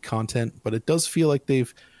unique content, but it does feel like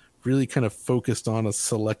they've really kind of focused on a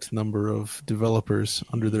select number of developers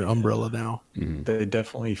under their umbrella now. They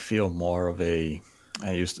definitely feel more of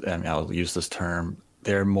I'll use this term,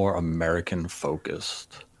 they're more American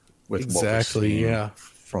focused with what we're seeing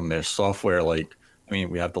from their software. Like, I mean,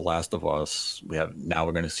 we have The Last of Us. Now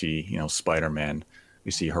we're going to see, Spider-Man.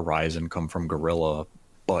 We see Horizon come from Guerrilla.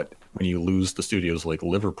 But when you lose the studios like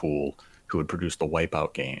Liverpool, who would produce the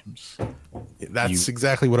Wipeout games, that's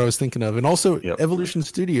exactly what I was thinking of. And also, Evolution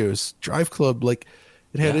Studios, Drive Club, like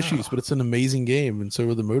it had issues, but it's an amazing game, and so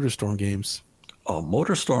were the MotorStorm games. Oh,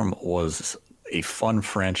 MotorStorm was a fun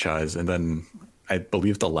franchise, and then I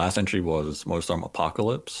believe the last entry was MotorStorm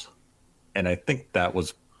Apocalypse, and I think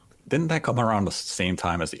didn't that come around the same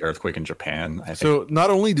time as the earthquake in Japan? So not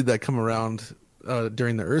only did that come around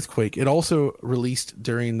during the earthquake, it also released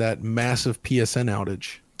during that massive PSN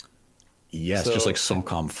outage. Yes, just like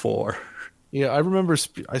SOCOM 4. Yeah, I remember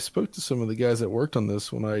I spoke to some of the guys that worked on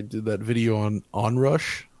this when I did that video on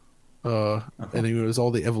Onrush. And it was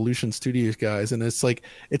all the Evolution Studios guys, and it's like,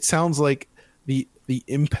 it sounds like the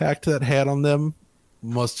impact that had on them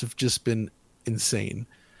must have just been insane.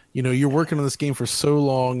 You're working on this game for so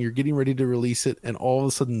long, you're getting ready to release it, and all of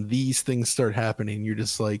a sudden these things start happening. You're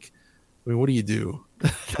just like, I mean, what do you do?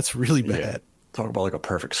 That's really bad. Yeah. Talk about like a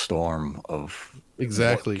perfect storm of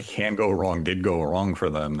exactly what can go wrong, did go wrong for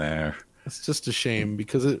them there. It's just a shame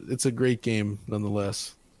because it's a great game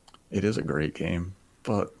nonetheless. It is a great game,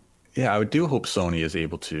 but yeah, I do hope Sony is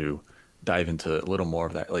able to dive into a little more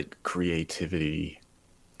of that like creativity,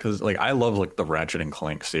 because like I love like the Ratchet and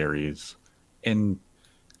Clank series, and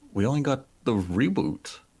we only got the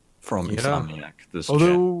reboot from Insomniac this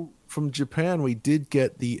Although from Japan we did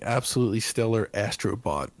get the absolutely stellar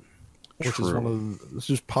Astrobot, which is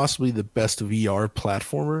just possibly the best VR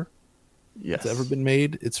platformer that's ever been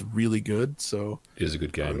made. It's really good. So it is a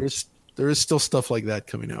good game. There is still stuff like that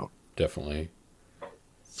coming out. Definitely.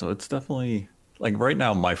 So it's definitely like right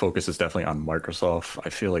now my focus is definitely on Microsoft. I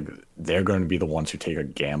feel like they're going to be the ones who take a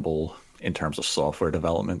gamble in terms of software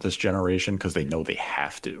development this generation, because they know they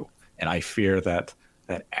have to. And I fear that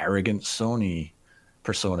arrogant Sony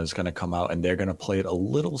persona is going to come out and they're going to play it a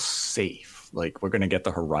little safe. Like, we're going to get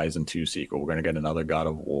the Horizon 2 sequel. We're going to get another God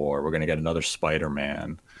of War. We're going to get another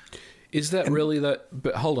Spider-Man. Is that really that?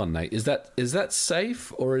 But hold on, Nate. Is that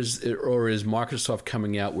safe, or is Microsoft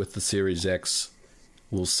coming out with the Series X,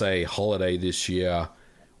 we'll say holiday this year,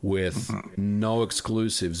 with no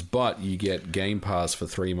exclusives, but you get Game Pass for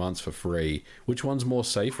 3 months for free? Which one's more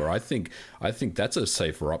safer? I think that's a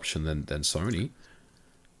safer option than Sony.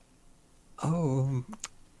 Oh,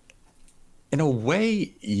 in a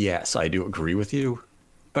way, yes, I do agree with you.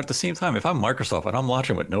 But at the same time, if I'm Microsoft and I'm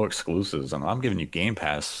launching with no exclusives and I'm giving you Game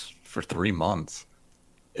Pass for 3 months,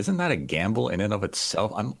 isn't that a gamble in and of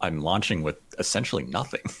itself? I'm launching with essentially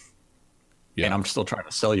nothing. Yeah. And I'm still trying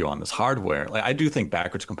to sell you on this hardware. Like, I do think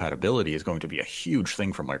backwards compatibility is going to be a huge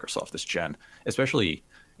thing for Microsoft this gen, especially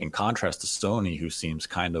in contrast to Sony, who seems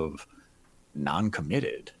kind of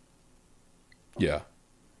non-committed. Yeah.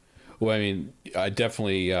 Well, I mean, I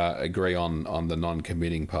definitely agree on the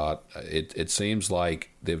non-committing part. It seems like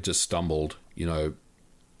they've just stumbled,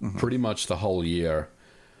 pretty much the whole year.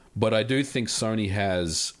 But I do think Sony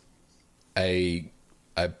has a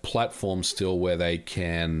platform still where they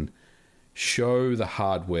can show the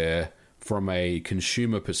hardware from a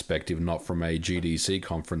consumer perspective, not from a GDC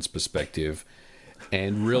conference perspective,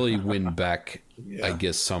 and really win back, I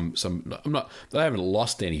guess, some. They haven't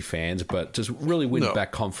lost any fans, but just really win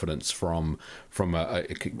back confidence from a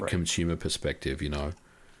consumer perspective.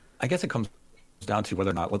 I guess it comes down to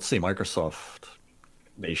whether or not, let's say Microsoft,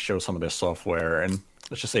 they show some of their software, and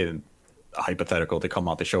let's just say, hypothetical, they come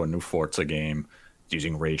out, they show a new Forza game. It's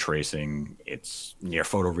using ray tracing. It's near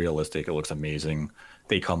photorealistic. It looks amazing.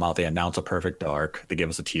 They come out, they announce a Perfect Dark. They give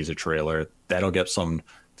us a teaser trailer. That'll get some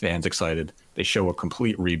fans excited. They show a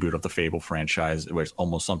complete reboot of the Fable franchise, where it's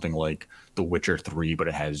almost something like The Witcher 3, but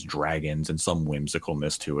it has dragons and some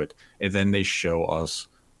whimsicalness to it. And then they show us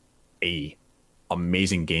a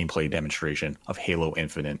amazing gameplay demonstration of Halo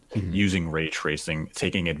Infinite using ray tracing,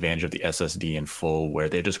 taking advantage of the SSD in full, where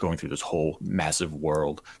they're just going through this whole massive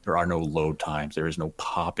world. There are no load times. There is no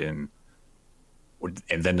pop-in.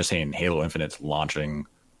 And then they're saying Halo Infinite's launching,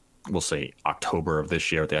 we'll say, October of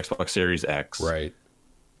this year with the Xbox Series X. Right.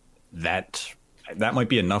 That might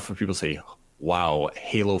be enough for people to say, wow,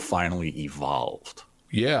 Halo finally evolved.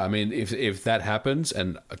 Yeah, I mean, if that happens,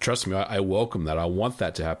 and trust me, I welcome that. I want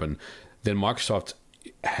that to happen. Then Microsoft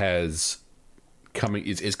is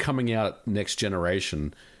coming out next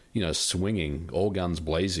generation, swinging, all guns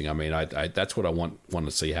blazing. I mean, I that's what I want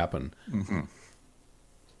to see happen. Mm-hmm.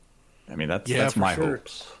 I mean, that's my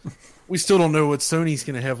hopes. We still don't know what Sony's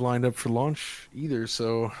going to have lined up for launch either.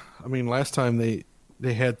 So, I mean, last time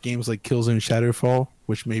they had games like Killzone Shadowfall,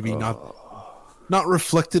 which maybe not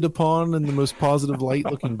reflected upon in the most positive light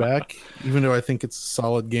looking back, even though I think it's a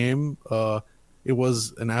solid game. it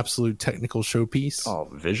was an absolute technical showpiece. Oh,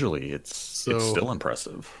 visually, it's still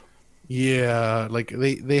impressive. Yeah, like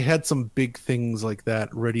they had some big things like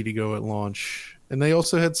that ready to go at launch, and they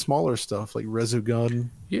also had smaller stuff like Resogun.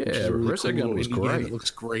 Yeah, really Resogun was great. It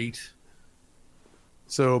looks great.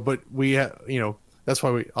 So, but we that's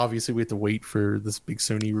why we have to wait for this big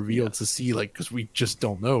Sony reveal to see, like, because we just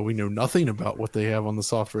don't know. We know nothing about what they have on the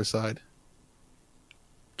software side.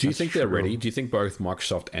 Do you think they're ready? Do you think both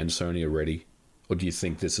Microsoft and Sony are ready? Or do you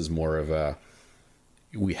think this is more of a,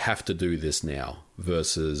 we have to do this now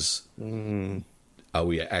versus are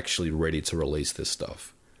we actually ready to release this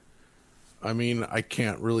stuff? I mean, I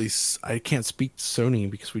can't speak to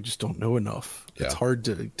Sony because we just don't know enough. Yeah. It's hard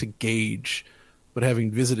to gauge. But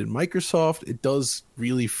having visited Microsoft, it does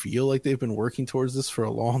really feel like they've been working towards this for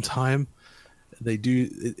a long time. They do.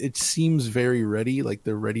 It seems very ready, like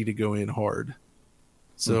they're ready to go in hard.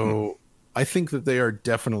 So I think that they are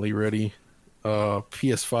definitely ready.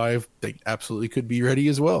 PS5, they absolutely could be ready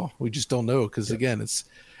as well. We just don't know because, again, it's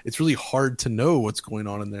really hard to know what's going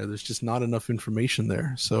on in there. There's just not enough information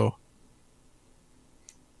there. So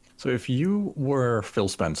if you were Phil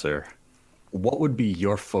Spencer, what would be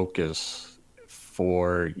your focus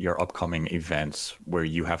for your upcoming events where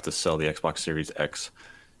you have to sell the Xbox Series X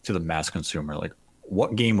to the mass consumer? Like,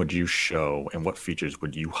 what game would you show and what features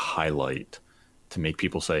would you highlight to make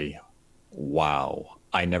people say, wow,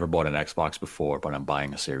 I never bought an Xbox before, but I'm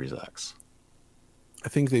buying a Series X? I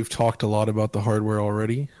think they've talked a lot about the hardware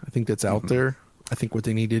already. I think that's out there. I think what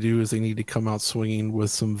they need to do is they need to come out swinging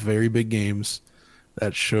with some very big games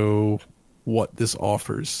that show what this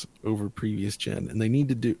offers over previous gen. And they need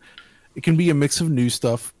to do... It can be a mix of new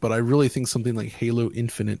stuff, but I really think something like Halo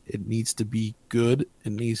Infinite, it needs to be good,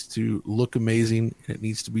 it needs to look amazing, and it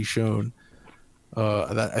needs to be shown.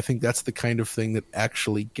 I think that's the kind of thing that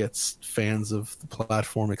actually gets fans of the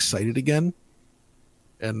platform excited again,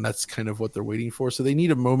 and that's kind of what they're waiting for. So they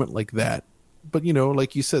need a moment like that. But,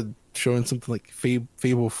 like you said, showing something like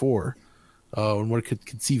Fable 4, and what it could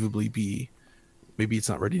conceivably be. Maybe it's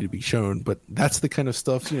not ready to be shown, but that's the kind of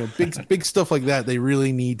stuff, big stuff like that. They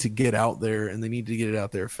really need to get out there, and they need to get it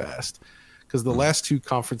out there fast. Because the last two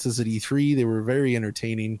conferences at E3, they were very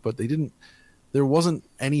entertaining, but there wasn't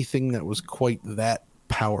anything that was quite that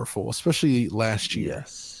powerful, especially last year.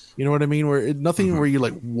 Yes. You know what I mean? Nothing where you're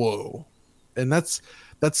like, whoa. And that's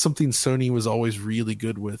something Sony was always really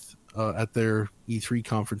good with at their E3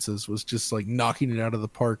 conferences, was just like knocking it out of the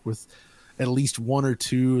park with at least one or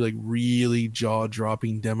two like really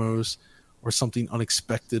jaw-dropping demos or something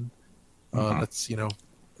unexpected. That's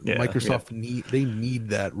Microsoft need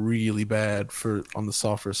that really bad on the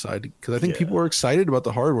software side, because I think people are excited about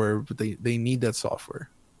the hardware, but they need that software.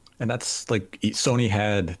 And that's like Sony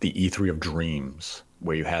had the E3 of Dreams,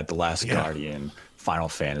 where you had The Last Guardian, Final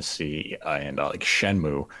Fantasy, and like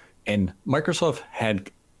Shenmue, and Microsoft had,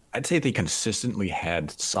 I'd say they consistently had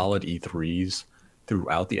solid E3s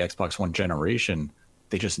throughout the Xbox One generation.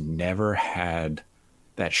 They just never had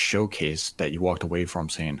that showcase that you walked away from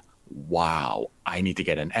saying, wow, I need to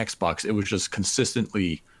get an Xbox. It was just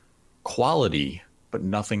consistently quality, but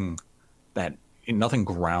nothing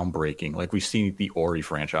groundbreaking. Like we've seen the Ori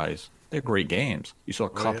franchise. They're great games. You saw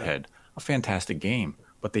Cuphead, a fantastic game,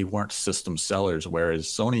 but they weren't system sellers, whereas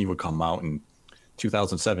Sony would come out in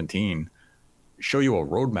 2017, show you a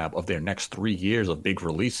roadmap of their next 3 years of big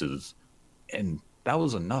releases, and that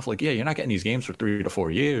was enough. Like, you're not getting these games for 3 to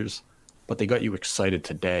 4 years, but they got you excited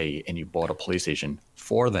today, and you bought a PlayStation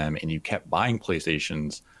for them, and you kept buying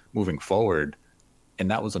PlayStations moving forward,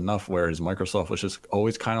 and that was enough. Whereas Microsoft was just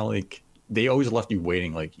always kind of like, they always left you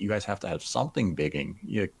waiting, like, you guys have to have something big.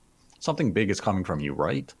 Something big is coming from you,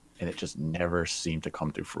 right? And it just never seemed to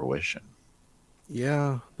come to fruition.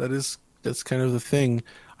 Yeah, that's kind of the thing.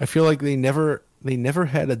 I feel like they never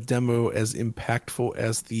had a demo as impactful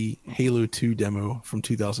as the Halo 2 demo from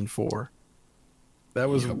 2004. That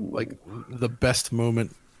was like the best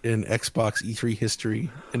moment in Xbox E3 history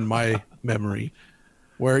in my memory,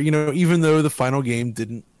 where, even though the final game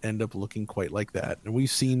didn't end up looking quite like that, and we've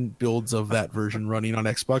seen builds of that version running on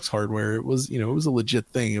Xbox hardware, it was a legit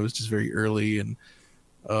thing. It was just very early, and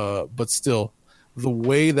but still, the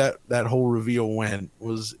way that whole reveal went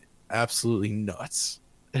was absolutely nuts.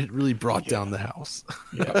 It really brought down the house.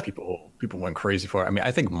 People went crazy for it. I mean,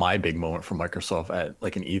 I think my big moment for Microsoft at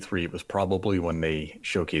like an E3 was probably when they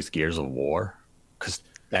showcased Gears of War, because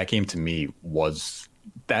that game to me was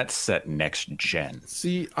that set next gen.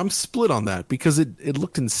 See, I'm split on that, because it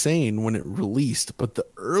looked insane when it released, but the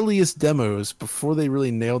earliest demos before they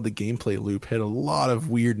really nailed the gameplay loop had a lot of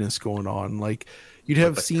weirdness going on. Like, you'd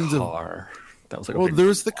have scenes That was like well, there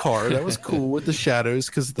was the car that was cool with the shadows,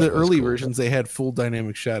 because the early versions they had full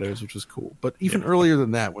dynamic shadows, which was cool. But even earlier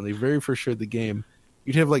than that, when they very first showed the game,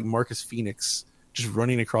 you'd have like Marcus Phoenix just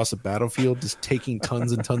running across a battlefield, just taking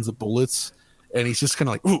tons and tons of bullets, and he's just kind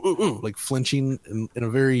of like ooh, ooh, ooh, like flinching in a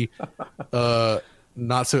very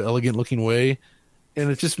not so elegant looking way. And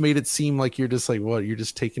it just made it seem like you're just like, what? You're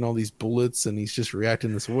just taking all these bullets, and he's just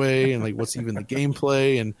reacting this way, and like, what's even the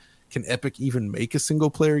gameplay? And can Epic even make a single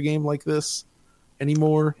player game like this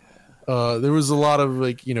anymore? There was a lot of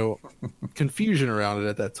like, confusion around it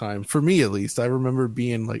at that time. For me, at least, I remember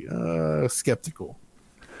being like skeptical.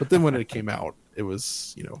 But then when it came out, it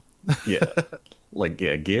was,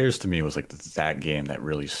 Gears to me was like that game that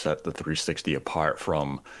really set the 360 apart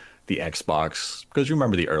from the Xbox, because you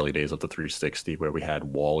remember the early days of the 360 where we had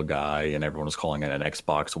Wall Guy and everyone was calling it an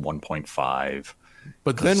Xbox 1.5.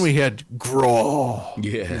 But then we had Graw.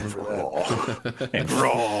 Yeah. And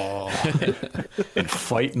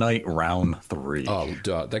Fight Night Round 3. Oh,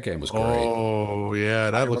 that game was great. Oh,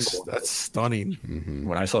 yeah, that's stunning. Mm-hmm.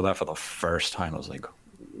 When I saw that for the first time, I was like,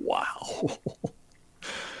 wow.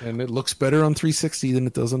 And it looks better on 360 than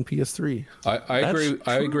it does on PS3. I agree.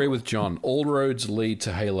 I agree with John. All roads lead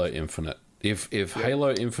to Halo Infinite. If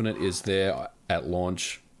Halo Infinite is there at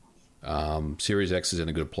launch, Series X is in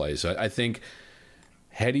a good place. I think.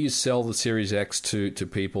 How do you sell the Series X to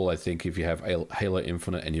people? I think if you have Halo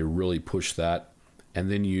Infinite and you really push that,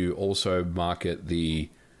 and then you also market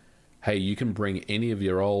hey, you can bring any of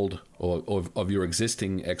your old or of your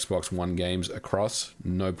existing Xbox One games across,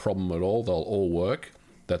 no problem at all. They'll all work.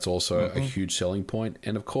 That's also a huge selling point.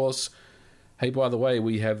 And of course, hey, by the way,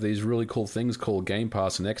 we have these really cool things called Game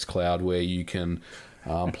Pass and xCloud where you can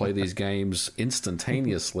play these games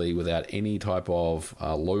instantaneously without any type of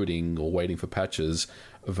loading or waiting for patches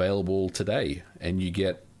available today. And you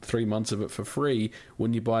get 3 months of it for free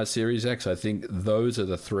when you buy a Series X. I think those are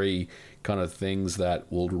the three kind of things that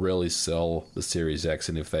will really sell the Series X.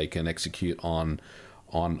 And if they can execute on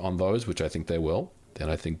those, which I think they will, then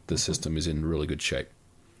I think the system is in really good shape.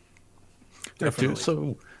 Definitely.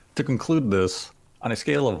 So to conclude this, on a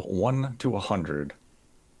scale of 1 to 100,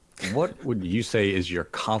 what would you say is your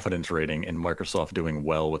confidence rating in Microsoft doing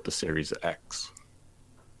well with the Series X?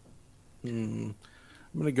 I'm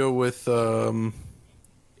going to go with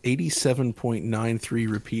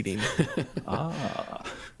 87.93 repeating.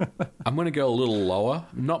 I'm going to go a little lower.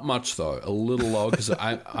 Not much though. A little lower because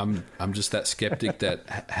I'm just that skeptic that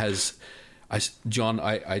has. John,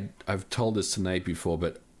 I've told this to Nate before,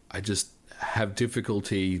 but I just have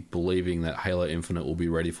difficulty believing that Halo Infinite will be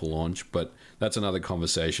ready for launch. But that's another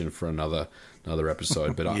conversation for another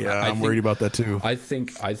episode. But I'm worried about that too. I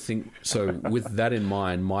think so. With that in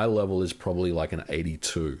mind, my level is probably like an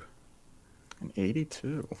 82. An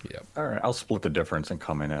 82. Yeah. All right, I'll split the difference and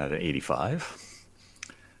come in at an 85.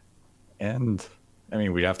 And I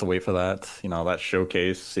mean, we have to wait for that, that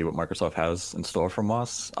showcase, see what Microsoft has in store from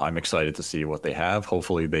us. I'm excited to see what they have.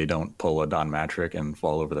 Hopefully they don't pull a Don Matrick and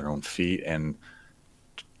fall over their own feet and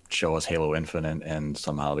show us Halo Infinite and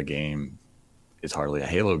somehow the game is hardly a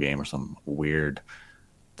Halo game or some weird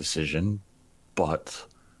decision. But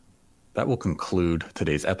that will conclude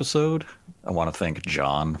today's episode. I want to thank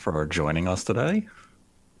John for joining us today.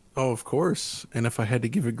 Oh, of course. And if I had to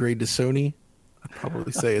give a grade to Sony, I'd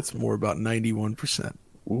probably say it's more about 91%.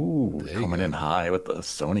 Ooh, coming in high with the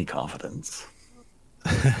Sony confidence.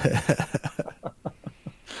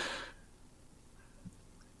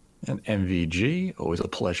 And MVG, always a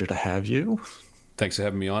pleasure to have you. Thanks for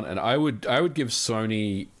having me on. And I would give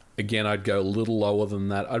Sony, again, I'd go a little lower than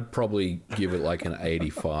that. I'd probably give it like an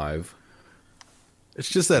 85. It's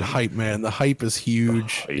just that hype, man. The hype is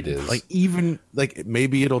huge. It is. Like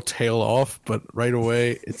maybe it'll tail off, but right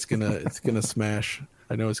away it's gonna smash.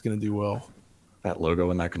 I know it's gonna do well. That logo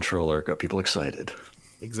and that controller got people excited.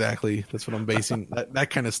 Exactly. That's what I'm basing that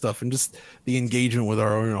kind of stuff, and just the engagement with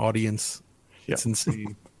our own audience. Yep. It's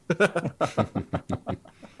insane.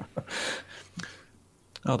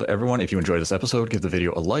 Well, to everyone, if you enjoyed this episode, give the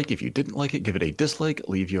video a like. If you didn't like it, give it a dislike.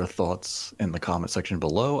 Leave your thoughts in the comment section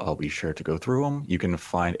below. I'll be sure to go through them. You can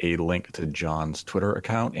find a link to John's Twitter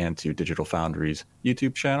account and to Digital Foundry's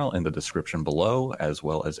YouTube channel in the description below, as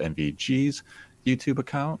well as MVG's YouTube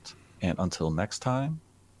account. And until next time,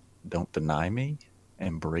 don't deny me,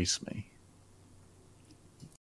 embrace me.